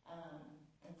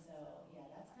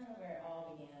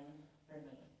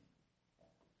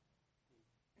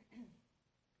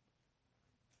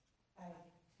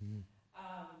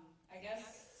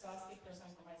 first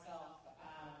time for myself.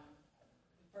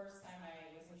 The first time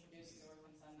I was introduced to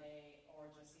Orphan Sunday,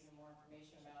 or just even more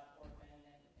information about orphan and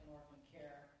orphan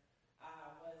care,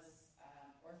 was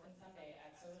Orphan Sunday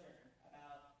at Sojourn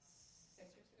about 6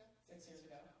 years ago. 6 years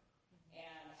ago.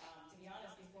 And to be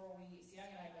honest, before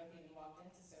Siang and I both even walked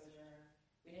into Sojourn,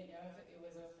 we didn't know if it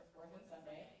was Orphan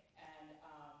Sunday. And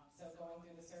so going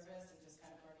through the service and just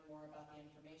kind of learning more about the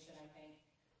information, I think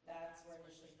that's where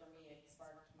initially for me it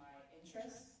sparked my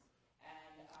interest.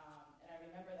 And I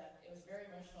remember that it was a very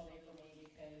emotional day for me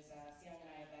because Siang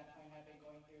and I at that point had been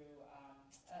going through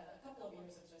a couple of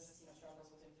years of just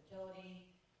struggles with infertility,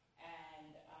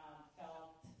 and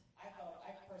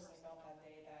I personally felt that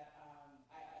day that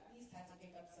I at least had to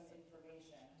pick up some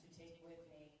information to take with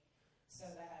me so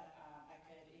that I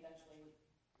could eventually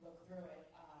look through it,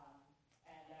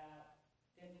 and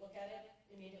didn't look at it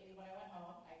immediately when I went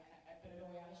home. I put it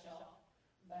away on a shelf,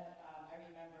 but I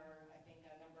remember, I think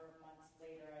a number of months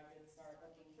later, I did start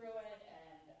looking through it,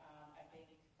 and I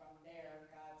think from there,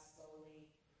 God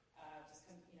slowly just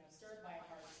stirred my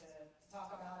heart to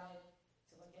talk about it,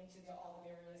 to look into all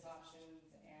the various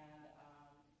options, and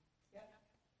yeah.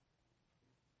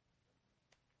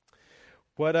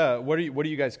 What are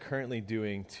you guys currently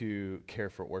doing to care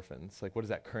for orphans? Like, what does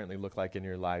that currently look like in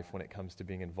your life when it comes to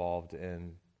being involved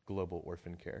in global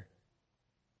orphan care?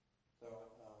 So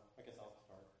I guess I'll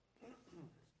start.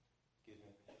 Excuse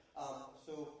me.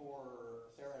 So for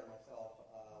Sarah and myself,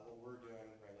 what we're doing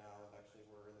right now is actually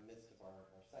we're in the midst of our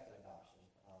second adoption,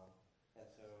 and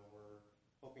so we're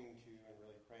hoping to and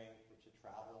really praying to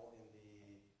travel in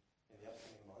the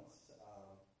upcoming months.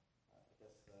 I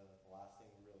guess the last thing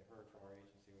we really heard from our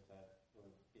agency was that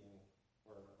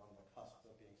we're on the cusp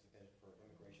of being submitted for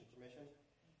immigration permission.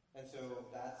 And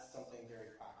so that's something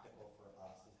very practical for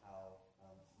us and how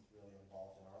this is really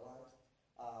involved in our lives.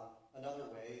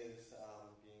 Another way is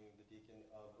being the deacon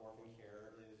of orphan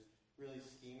care is really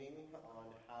scheming on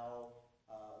how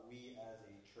we as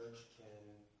a church can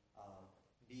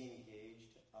be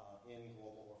engaged in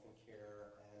global orphan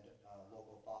care and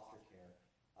local foster care.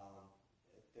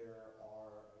 There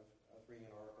are, I was reading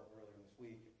an article earlier this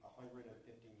week, 150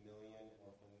 million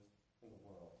orphans in the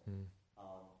world.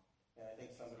 And I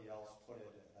think somebody else put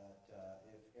it that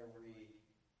if every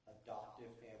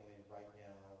adoptive family right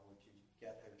now were to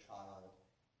get their child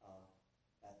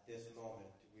at this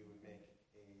moment, we would make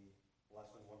a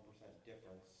less than 1%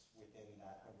 difference within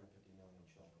that 150 million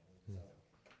children. And so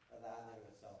that in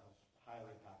itself is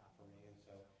highly impactful for me. And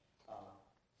so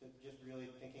just really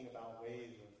thinking about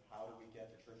ways of how do we get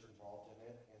the church involved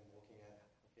in it, and looking at,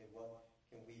 okay, what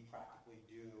can we practically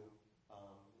do,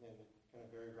 and kind of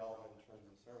very relevant in terms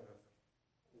of the sermon,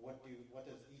 of what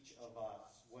does each of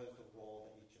us, what is the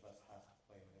role that each of us has to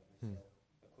play in it, and so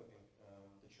equipping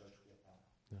the church with that.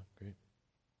 Yeah, great.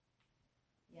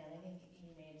 Yeah, and I think you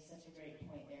made such a great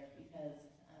point there, because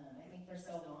I think for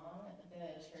so long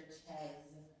the church has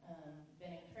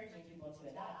been encouraging people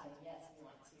to adopt, and yes, we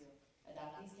want to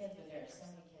adopt these kids, but there are so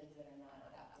many kids that are not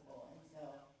adoptable, and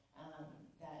so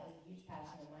that is a huge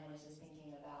passion of mine, is just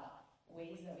thinking about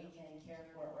ways that we can care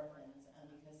for orphans,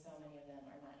 because so many of them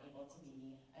are not able to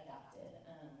be adopted,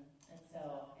 and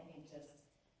so I think just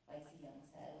like Siang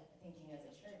said, thinking as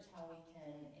a church how we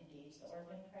can engage the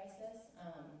orphan crisis,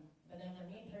 but then for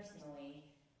me personally,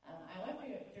 I went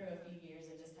through a few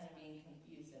years of just kind of being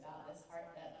confused about this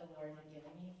heart that the Lord had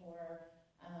given me for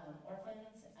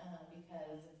orphans,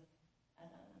 because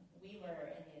we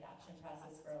were in the adoption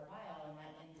process for a while, and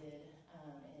that ended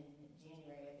in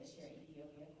January of this year.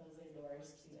 Ethiopia closed their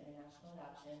doors to international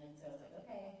adoption, and so I was like,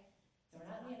 okay, so we're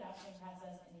not in the adoption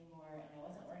process anymore, and I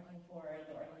wasn't working for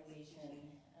the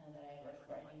organization that I had worked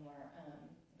for anymore,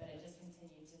 but it just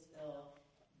continued to still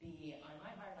be on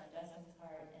my heart, on Dustin's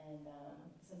heart, and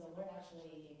so the Lord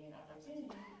actually gave me an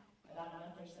opportunity about a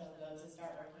month or so ago to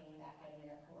start working back at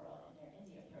America World in their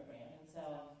India program, and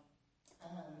so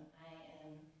I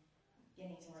am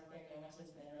getting to work there again, which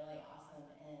has been really awesome,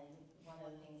 and one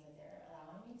of the things that they're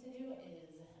allowing me to do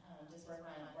is just work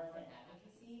on orphan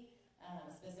advocacy,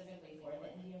 specifically for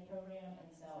the India program, and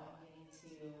so I'm getting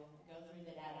to go through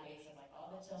the database of like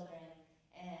all the children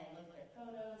and look at their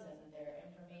photos and their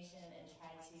information and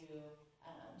try to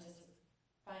just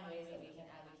find ways that we can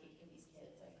advocate for these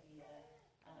kids, like via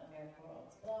America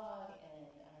World's blog, and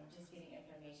just getting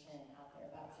information out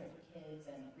there about certain kids,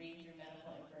 and reading through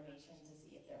medical information to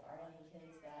see if there are any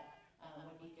kids that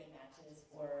would be good matches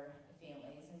for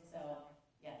families. And so,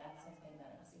 yeah, that's something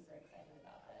that I'm super excited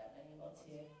about, that I've been able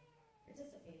to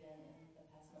participate in the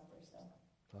past month or so.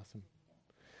 Awesome.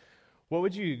 What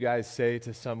would you guys say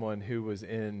to someone who was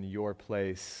in your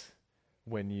place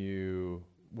when you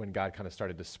when God kind of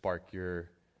started to spark your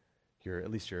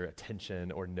at least your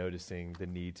attention or noticing the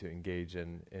need to engage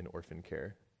in orphan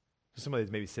care? So somebody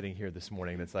that's maybe sitting here this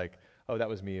morning that's like, oh, that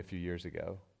was me a few years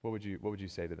ago. What would you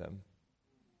say to them?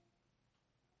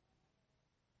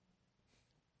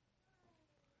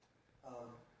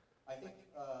 I think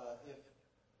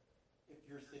if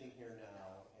you're sitting here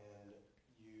now and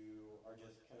you are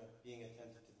just kind of being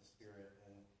attentive to the Spirit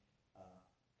and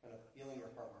kind of feeling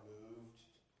your heart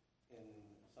moved in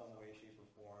some way, shape, or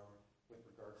form with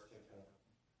regards to kind of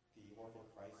the orphan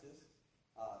crisis,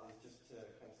 is just to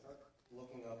kind of start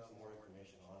looking up some more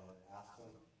information on it. Ask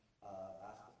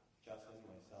Justin,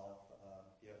 myself,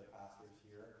 the other pastors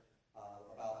here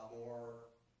about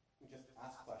more. Just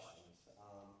ask questions.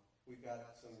 We've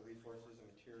got some resources and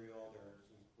material. There are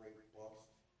some great books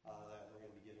that we're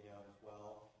going to be giving out as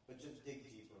well. But just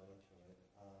dig deeper into it,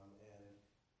 and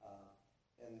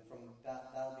from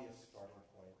that'll be a starting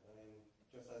point. I mean,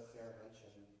 just as Sarah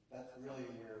mentioned, that's really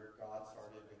where God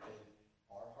started within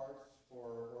our hearts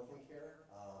for orphan care.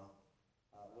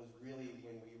 Was really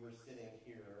when we were sitting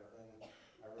here, and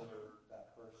I remember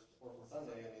that first Orphan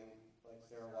Sunday. I mean, like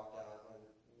Sarah walked out, and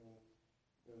it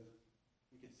was.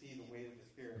 You could see the weight of the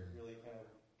Spirit really kind of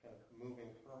moving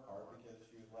her heart because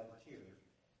she was led to tears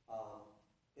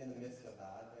in the midst of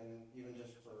that. And even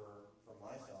just for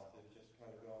myself, it was just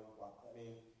kind of going, wow. I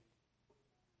mean,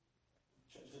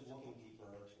 just looking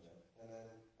deeper into it. And then,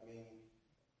 I mean,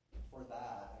 for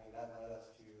that, that led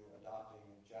us to adopting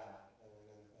Jack. And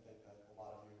then I think that a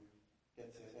lot of you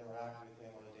get to interact with him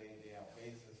on a day-in, day-out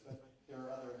basis. But there are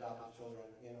other adopted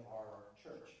children in our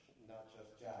church, not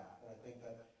just Jack. And I think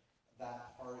that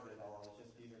part of it all is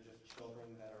just these are just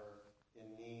children that are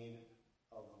in need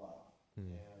of love, and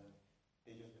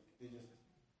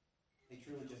they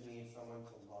truly just need someone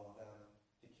to love them,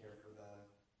 to care for them,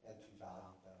 and to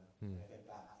value them. And I think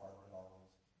that part of it all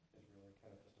is really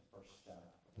kind of just the first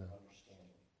step of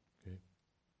understanding. Okay.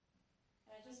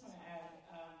 I just want to add,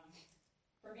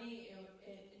 for me,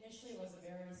 it initially was a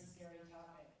very scary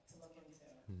topic to look into.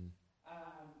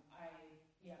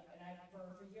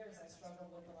 For years I struggled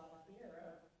with a lot of fear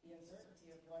of the uncertainty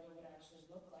of what it would actually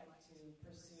look like to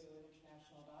pursue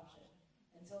international adoption.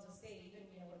 Until this day, even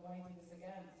we're going through this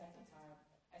again the second time,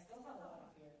 I still have a lot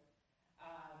of fear.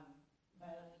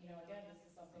 But again, this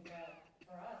is something that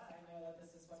for us, I know that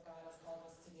this is what God has called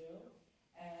us to do.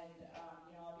 And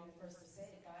I'll be the first to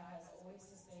say God has always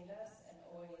sustained us and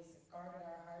always guarded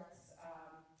our hearts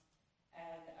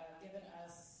and given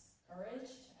us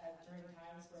courage during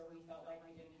times where we felt like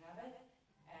we didn't have it.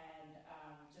 And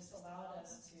just allowed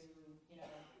us to,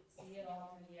 see it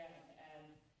all through the end.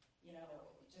 And,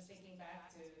 just thinking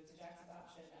back to Jack's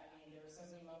adoption, there were so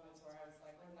many moments where I was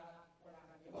like, we're not going to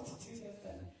be able to do this.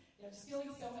 And, just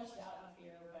feeling so much doubt and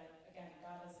fear. But again,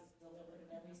 God has delivered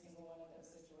in every single one of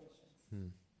those situations.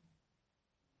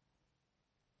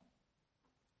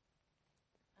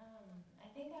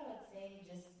 I think I would say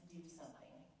just do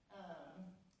something.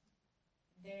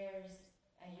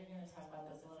 You're going to talk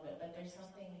about this a little bit, but there's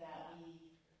something that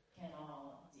we can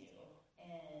all do.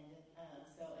 And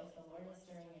so if the Lord is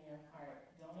stirring in your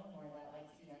heart, don't ignore that,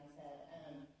 like Sian said,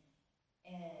 and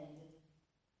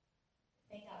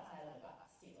think outside of the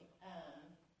box, too.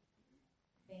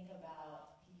 Think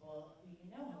about people who you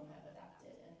know who have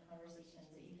adopted and conversations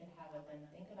that you can have with them.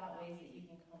 Think about ways that you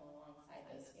can come alongside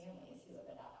those families who have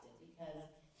adopted,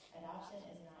 because adoption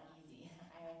is not easy.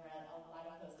 I have read a lot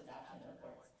of post-adoption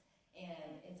reports.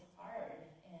 And it's hard,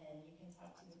 and you can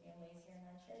talk to the families here in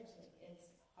our church.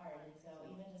 It's hard, and so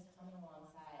even just coming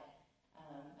alongside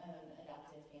an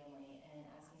adopted family and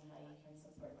asking how you can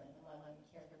support them and love them,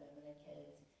 care for them and their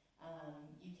kids,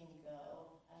 you can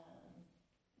go.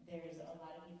 There's a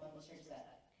lot of people in the church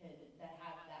that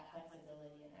have that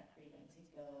flexibility and that freedom to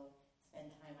go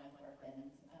spend time with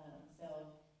orphans.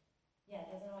 It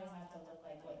doesn't always have to look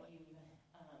like what you've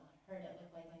heard it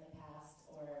look like in the past,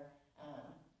 or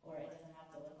it doesn't have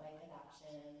to look like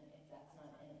adoption if that's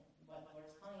not what the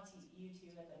Lord's calling you to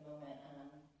at the moment.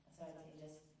 So I'd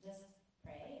say just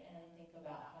pray and think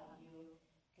about how you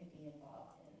could be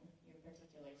involved in your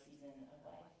particular season of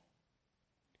life.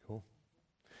 Cool.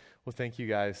 Well, thank you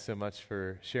guys so much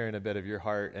for sharing a bit of your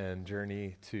heart and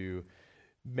journey to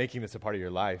making this a part of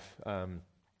your life.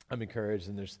 I'm encouraged,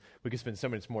 and we could spend so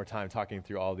much more time talking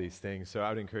through all these things. So I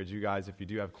would encourage you guys, if you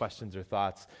do have questions or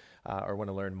thoughts or want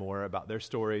to learn more about their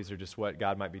stories or just what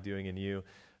God might be doing in you,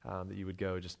 that you would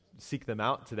go just seek them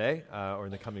out today or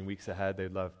in the coming weeks ahead.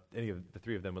 Any of the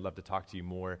three of them would love to talk to you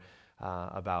more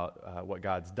about what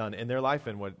God's done in their life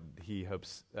and what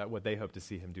they hope to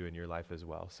see Him do in your life as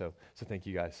well. So thank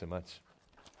you guys so much.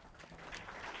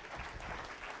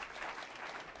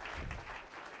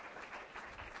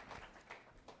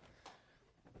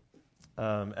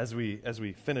 as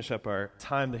we finish up our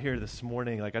time here this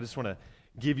morning, I just want to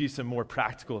give you some more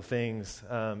practical things.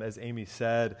 As Amy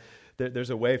said, there's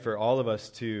a way for all of us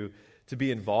to be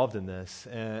involved in this.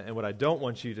 And what I don't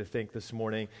want you to think this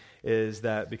morning is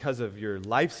that because of your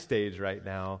life stage right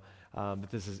now,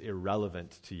 that this is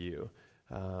irrelevant to you.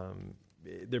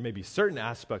 There may be certain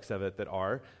aspects of it that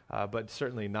are, but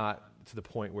certainly not to the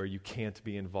point where you can't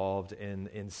be involved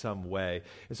in some way.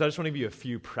 And so I just want to give you a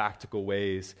few practical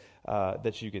ways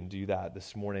that you can do that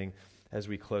this morning as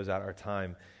we close out our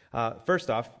time. First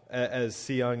off, as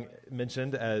Si-Young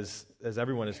mentioned, as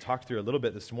everyone has talked through a little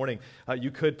bit this morning,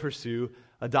 you could pursue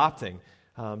adopting.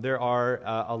 There are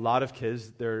a lot of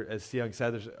kids. There, as Si-Young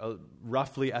said, there's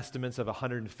roughly estimates of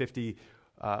 150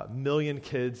 million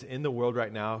kids in the world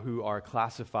right now who are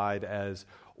classified as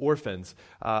orphans.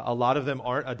 A lot of them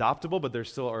aren't adoptable, but there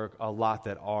still are a lot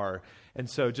that are. And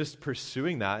so just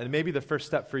pursuing that, and maybe the first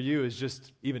step for you is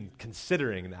just even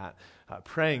considering that,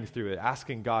 praying through it,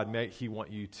 asking God, may He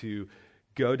want you to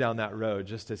go down that road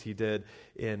just as He did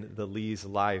in the Lee's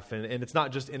life. And it's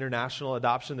not just international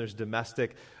adoption, there's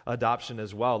domestic adoption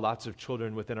as well. Lots of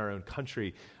children within our own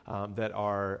country that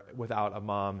are without a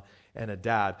mom and a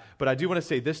dad. But I do want to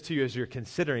say this to you as you're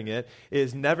considering it,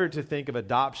 is never to think of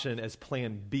adoption as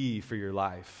plan B for your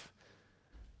life.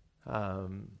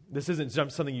 This isn't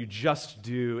something you just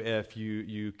do if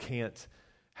you can't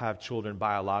have children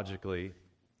biologically.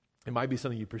 It might be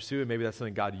something you pursue, and maybe that's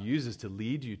something God uses to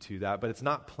lead you to that, but it's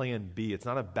not plan B. It's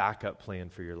not a backup plan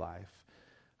for your life.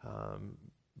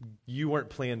 You weren't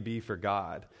plan B for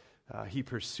God. He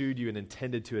pursued you and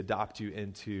intended to adopt you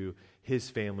into His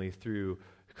family through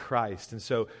Christ. And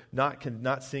so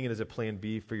not seeing it as a plan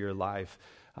B for your life,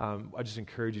 I just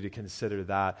encourage you to consider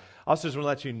that. I also just want to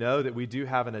let you know that we do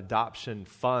have an adoption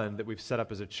fund that we've set up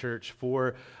as a church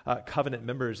for covenant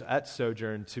members at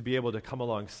Sojourn to be able to come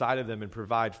alongside of them and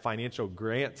provide financial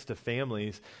grants to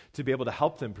families to be able to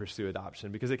help them pursue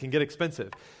adoption, because it can get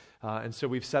expensive. And so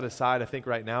we've set aside, I think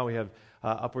right now we have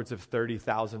upwards of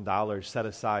 $30,000 set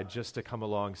aside just to come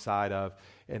alongside of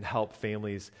and help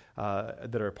families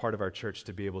that are a part of our church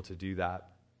to be able to do that.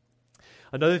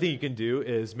 Another thing you can do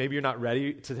is maybe you're not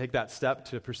ready to take that step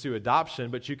to pursue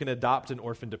adoption, but you can adopt an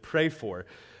orphan to pray for.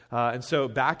 And so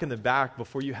back in the back,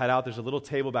 before you head out, there's a little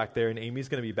table back there, and Amy's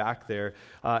going to be back there.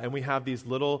 And we have these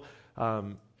little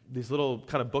kind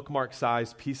of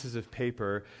bookmark-sized pieces of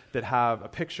paper that have a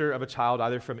picture of a child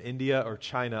either from India or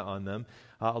China on them,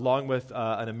 along with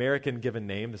an American given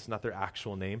name. This is not their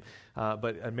actual name,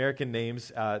 but American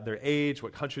names, their age,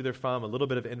 what country they're from, a little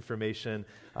bit of information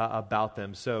about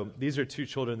them. So these are two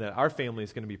children that our family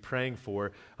is going to be praying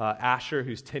for. Asher,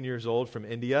 who's 10 years old, from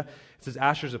India. It says,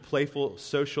 Asher's a playful,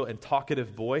 social, and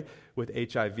talkative boy with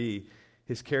HIV.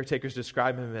 His caretakers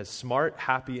describe him as smart,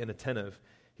 happy, and attentive.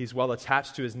 He's well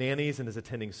attached to his nannies and is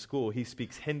attending school. He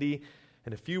speaks Hindi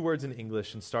and a few words in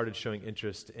English and started showing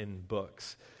interest in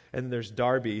books. And then there's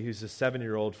Darby, who's a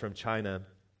 7-year-old from China.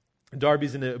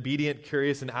 Darby's an obedient,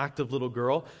 curious, and active little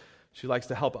girl. She likes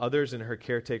to help others, and her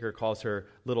caretaker calls her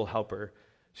Little Helper.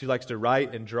 She likes to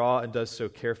write and draw and does so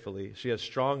carefully. She has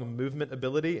strong movement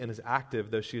ability and is active,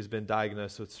 though she has been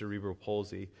diagnosed with cerebral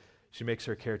palsy. She makes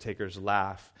her caretakers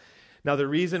laugh. Now, the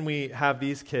reason we have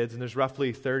these kids, and there's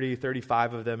roughly 30,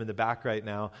 35 of them in the back right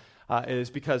now, is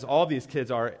because all of these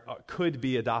kids could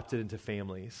be adopted into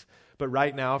families, but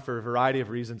right now, for a variety of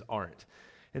reasons, aren't.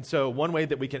 And so one way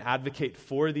that we can advocate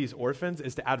for these orphans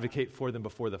is to advocate for them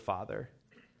before the Father.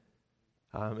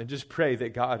 And just pray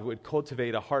that God would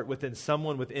cultivate a heart within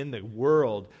someone within the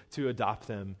world to adopt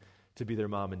them to be their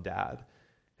mom and dad.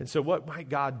 And so what might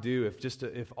God do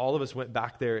if all of us went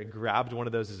back there and grabbed one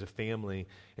of those as a family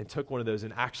and took one of those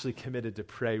and actually committed to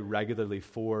pray regularly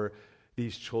for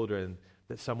these children,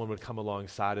 that someone would come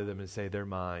alongside of them and say, they're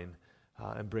mine,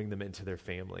 and bring them into their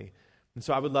family. And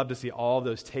so I would love to see all of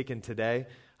those taken today.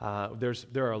 There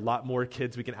are a lot more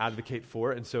kids we can advocate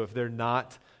for, and so if they're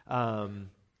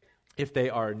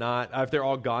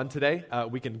all gone today,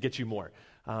 we can get you more.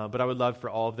 But I would love for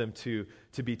all of them to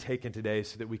be taken today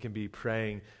so that we can be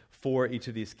praying for each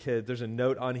of these kids. There's a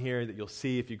note on here that you'll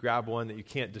see if you grab one that you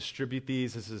can't distribute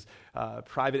these. This is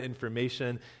private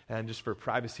information and just for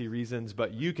privacy reasons,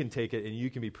 but you can take it and you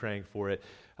can be praying for it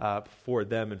for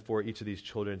them and for each of these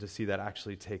children to see that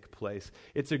actually take place.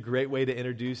 It's a great way to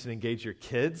introduce and engage your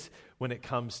kids when it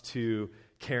comes to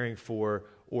caring for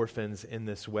orphans in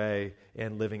this way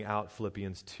and living out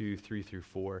Philippians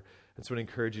 2:3-4. And so I would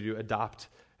encourage you to adopt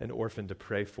an orphan to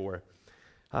pray for.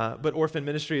 But orphan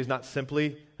ministry is not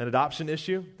simply an adoption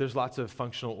issue. There's lots of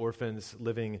functional orphans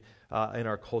living in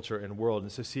our culture and world.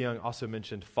 And so Si-Young also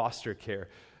mentioned foster care.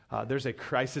 There's a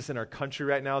crisis in our country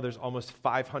right now. There's almost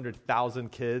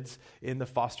 500,000 kids in the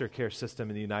foster care system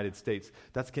in the United States.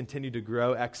 That's continued to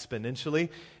grow exponentially,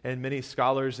 and many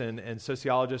scholars and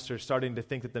sociologists are starting to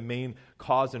think that the main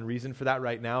cause and reason for that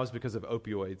right now is because of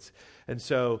opioids. And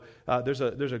so there's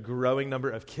a growing number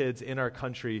of kids in our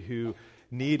country who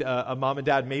need a mom and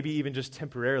dad, maybe even just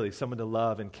temporarily, someone to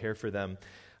love and care for them.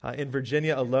 In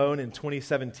Virginia alone in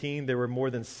 2017, there were more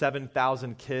than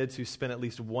 7,000 kids who spent at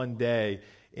least one day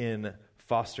in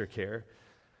foster care.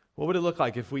 What would it look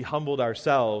like if we humbled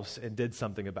ourselves and did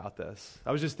something about this?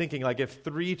 I was just thinking, like, if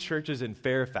 3 churches in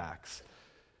Fairfax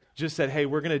just said, hey,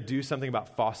 we're going to do something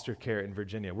about foster care in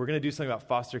Virginia. We're going to do something about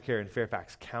foster care in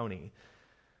Fairfax County.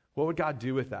 What would God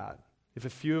do with that? If a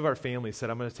few of our families said,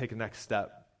 I'm going to take a next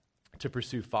step to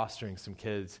pursue fostering some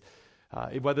kids,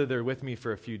 whether they're with me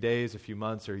for a few days, a few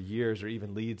months, or years, or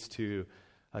even leads to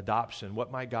adoption,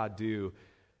 what might God do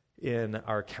in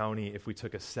our county if we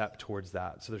took a step towards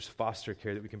that? So there's foster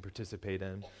care that we can participate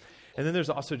in. And then there's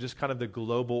also just kind of the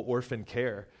global orphan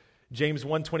care. James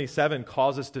 1:27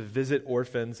 calls us to visit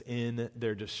orphans in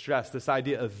their distress. This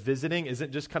idea of visiting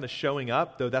isn't just kind of showing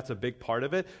up, though that's a big part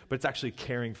of it, but it's actually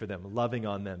caring for them, loving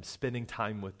on them, spending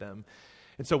time with them.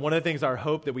 And so one of the things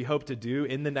that we hope to do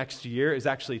in the next year is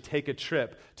actually take a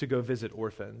trip to go visit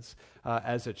orphans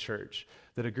as a church.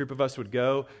 That a group of us would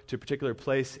go to a particular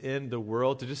place in the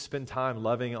world to just spend time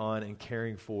loving on and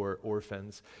caring for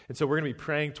orphans. And so we're going to be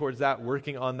praying towards that,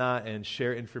 working on that, and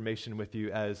share information with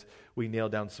you as we nail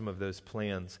down some of those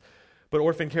plans. But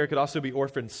orphan care could also be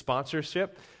orphan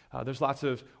sponsorship. There's lots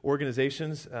of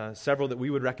organizations, several that we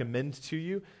would recommend to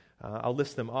you. I'll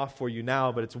list them off for you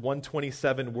now, but it's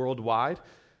 127 worldwide,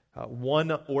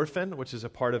 One Orphan, which is a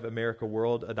part of America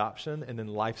World Adoption, and then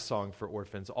Lifesong for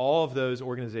Orphans. All of those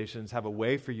organizations have a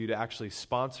way for you to actually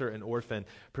sponsor an orphan,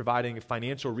 providing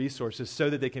financial resources so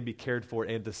that they can be cared for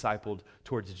and discipled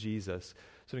towards Jesus.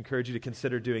 So I encourage you to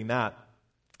consider doing that.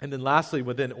 And then lastly,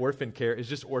 within orphan care is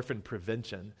just orphan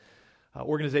prevention.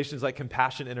 Organizations like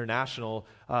Compassion International,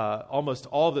 almost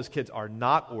all of those kids are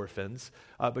not orphans,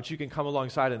 but you can come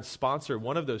alongside and sponsor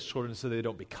one of those children so they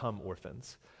don't become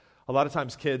orphans. A lot of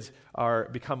times kids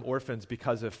become orphans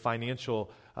because of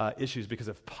financial issues, because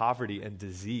of poverty and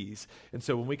disease. And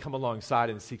so when we come alongside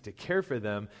and seek to care for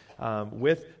them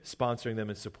with sponsoring them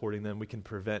and supporting them, we can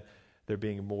prevent there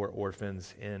being more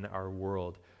orphans in our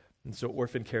world. And so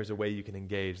orphan care is a way you can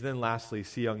engage. Then lastly,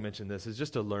 C. Young mentioned this, is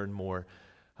just to learn more.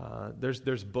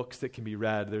 There's books that can be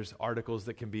read. There's articles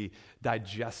that can be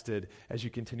digested as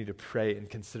you continue to pray and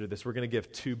consider this. We're going to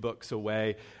give 2 books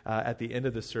away at the end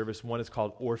of the service. One is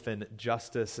called Orphan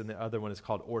Justice, and the other one is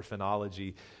called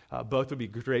Orphanology. Both would be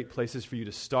great places for you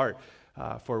to start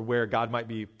for where God might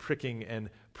be pricking and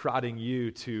prodding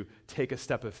you to take a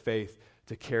step of faith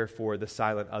to care for the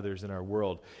silent others in our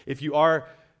world. If you are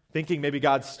thinking maybe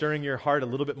God's stirring your heart a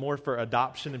little bit more for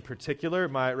adoption in particular,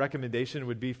 my recommendation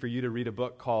would be for you to read a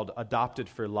book called Adopted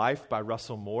for Life by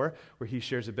Russell Moore, where he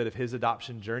shares a bit of his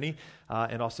adoption journey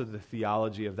and also the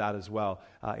theology of that as well.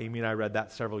 Amy and I read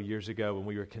that several years ago when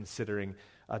we were considering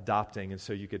adopting, and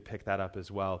so you could pick that up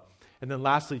as well. And then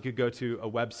lastly, you could go to a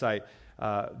website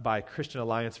by Christian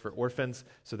Alliance for Orphans.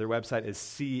 So their website is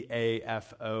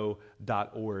cafo.org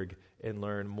and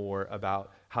learn more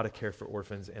about how to care for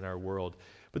orphans in our world.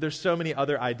 But there's so many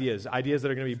other ideas that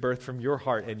are going to be birthed from your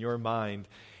heart and your mind.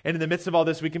 And in the midst of all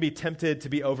this, we can be tempted to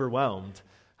be overwhelmed.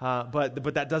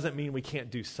 But that doesn't mean we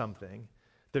can't do something.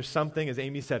 There's something, as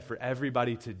Amy said, for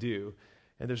everybody to do.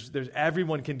 And there's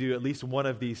everyone can do at least one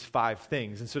of these 5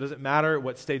 things. And so it doesn't matter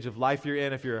what stage of life you're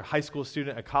in, if you're a high school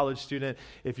student, a college student,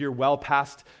 if you're well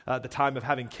past the time of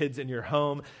having kids in your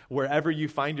home, wherever you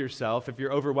find yourself, if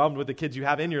you're overwhelmed with the kids you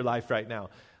have in your life right now,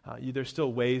 there's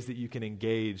still ways that you can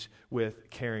engage with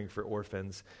caring for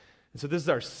orphans. And so this is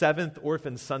our 7th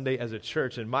Orphan Sunday as a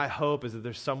church, and my hope is that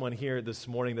there's someone here this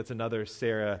morning that's another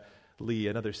Sarah Lee,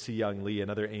 another C. Young Lee,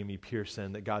 another Amy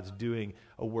Pearson, that God's doing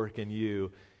a work in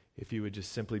you if you would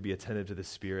just simply be attentive to the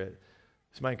Spirit.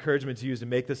 So my encouragement to you is to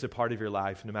make this a part of your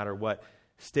life, no matter what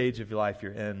stage of your life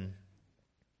you're in.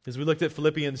 As we looked at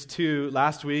Philippians 2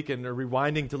 last week and are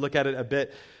rewinding to look at it a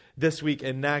bit this week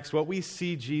and next, what we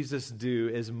see Jesus do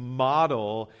is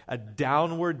model a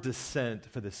downward descent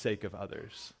for the sake of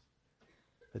others.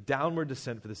 A downward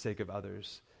descent for the sake of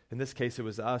others. In this case, it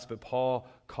was us, but Paul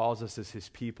calls us as his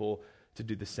people to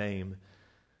do the same.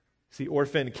 See,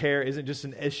 orphan care isn't just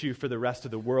an issue for the rest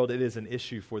of the world. It is an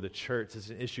issue for the church. It's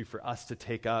an issue for us to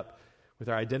take up with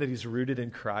our identities rooted in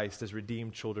Christ as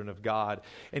redeemed children of God.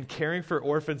 And caring for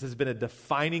orphans has been a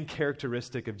defining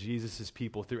characteristic of Jesus'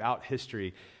 people throughout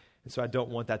history. And so I don't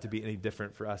want that to be any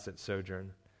different for us at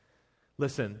Sojourn.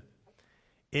 Listen,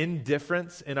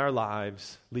 Indifference in our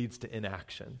lives leads to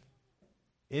inaction.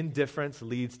 Indifference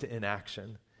leads to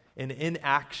inaction. And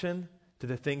inaction to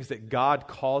the things that God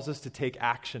calls us to take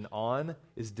action on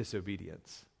is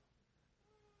disobedience.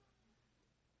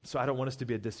 So I don't want us to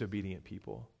be a disobedient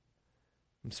people.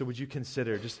 And so would you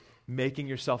consider just making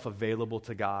yourself available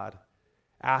to God,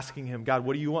 asking him, God,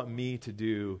 what do you want me to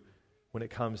do when it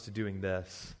comes to doing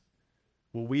this?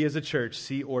 Will we as a church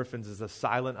see orphans as the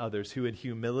silent others who in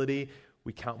humility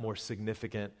we count more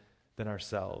significant than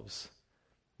ourselves?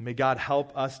 May God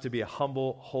help us to be a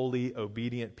humble, holy,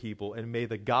 obedient people, and may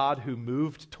the God who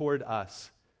moved toward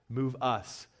us move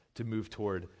us to move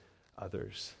toward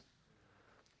others.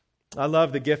 I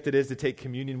love the gift it is to take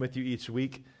communion with you each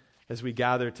week as we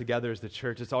gather together as the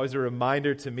church. It's always a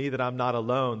reminder to me that I'm not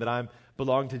alone, that I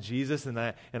belong to Jesus, and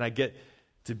I get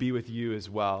to be with you as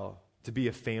well, to be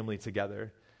a family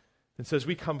together. And so as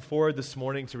we come forward this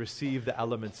morning to receive the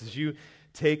elements, as you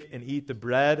take and eat the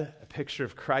bread, a picture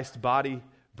of Christ's body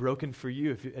broken for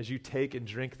you, as you take and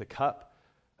drink the cup,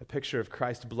 a picture of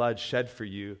Christ's blood shed for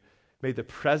you, may the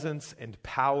presence and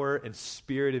power and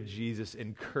spirit of Jesus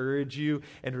encourage you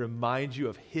and remind you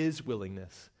of his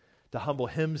willingness to humble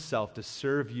himself to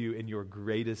serve you in your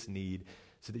greatest need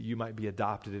so that you might be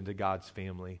adopted into God's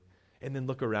family. And then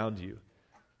look around you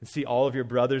and see all of your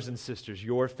brothers and sisters,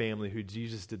 your family, who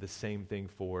Jesus did the same thing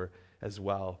for as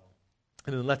well.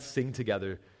 And then let's sing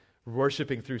together,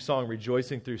 worshiping through song,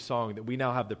 rejoicing through song, that we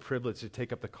now have the privilege to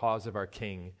take up the cause of our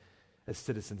King as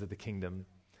citizens of the kingdom.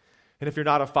 And if you're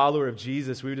not a follower of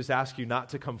Jesus, we would just ask you not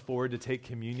to come forward to take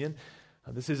communion.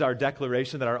 This is our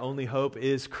declaration that our only hope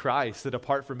is Christ, that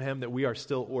apart from him that we are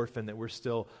still orphaned, that we're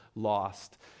still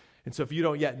lost. And so if you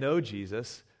don't yet know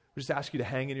Jesus, we just ask you to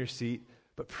hang in your seat,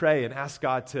 but pray and ask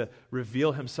God to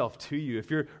reveal himself to you.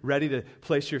 If you're ready to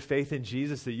place your faith in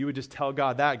Jesus, that you would just tell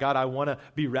God that, God, I want to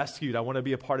be rescued. I want to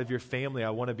be a part of your family.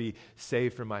 I want to be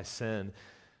saved from my sin.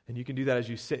 And you can do that as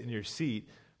you sit in your seat,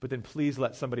 but then please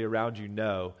let somebody around you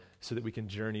know so that we can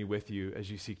journey with you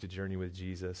as you seek to journey with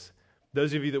Jesus.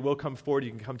 Those of you that will come forward, you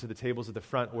can come to the tables at the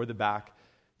front or the back,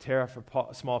 tear off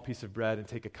a small piece of bread and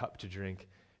take a cup to drink.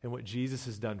 And what Jesus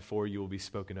has done for you will be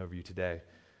spoken over you today.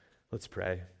 Let's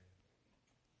pray.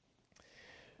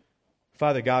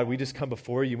 Father God, we just come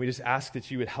before you and we just ask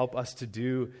that you would help us to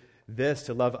do this,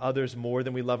 to love others more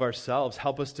than we love ourselves.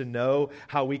 Help us to know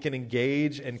how we can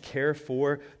engage and care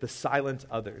for the silent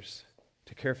others,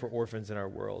 to care for orphans in our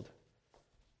world.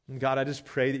 And God, I just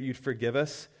pray that you'd forgive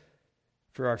us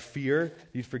for our fear,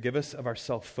 you'd forgive us of our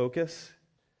self-focus.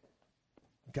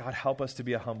 God, help us to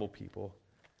be a humble people.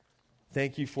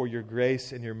 Thank you for your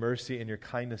grace and your mercy and your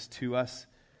kindness to us,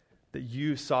 that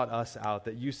you sought us out,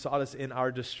 that you sought us in our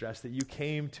distress, that you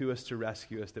came to us to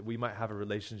rescue us, that we might have a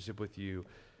relationship with you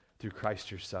through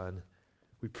Christ your Son.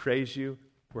 We praise you.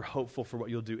 We're hopeful for what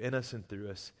you'll do in us and through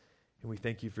us. And we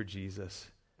thank you for Jesus.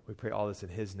 We pray all this in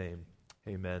his name.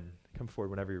 Amen. Come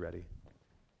forward whenever you're ready.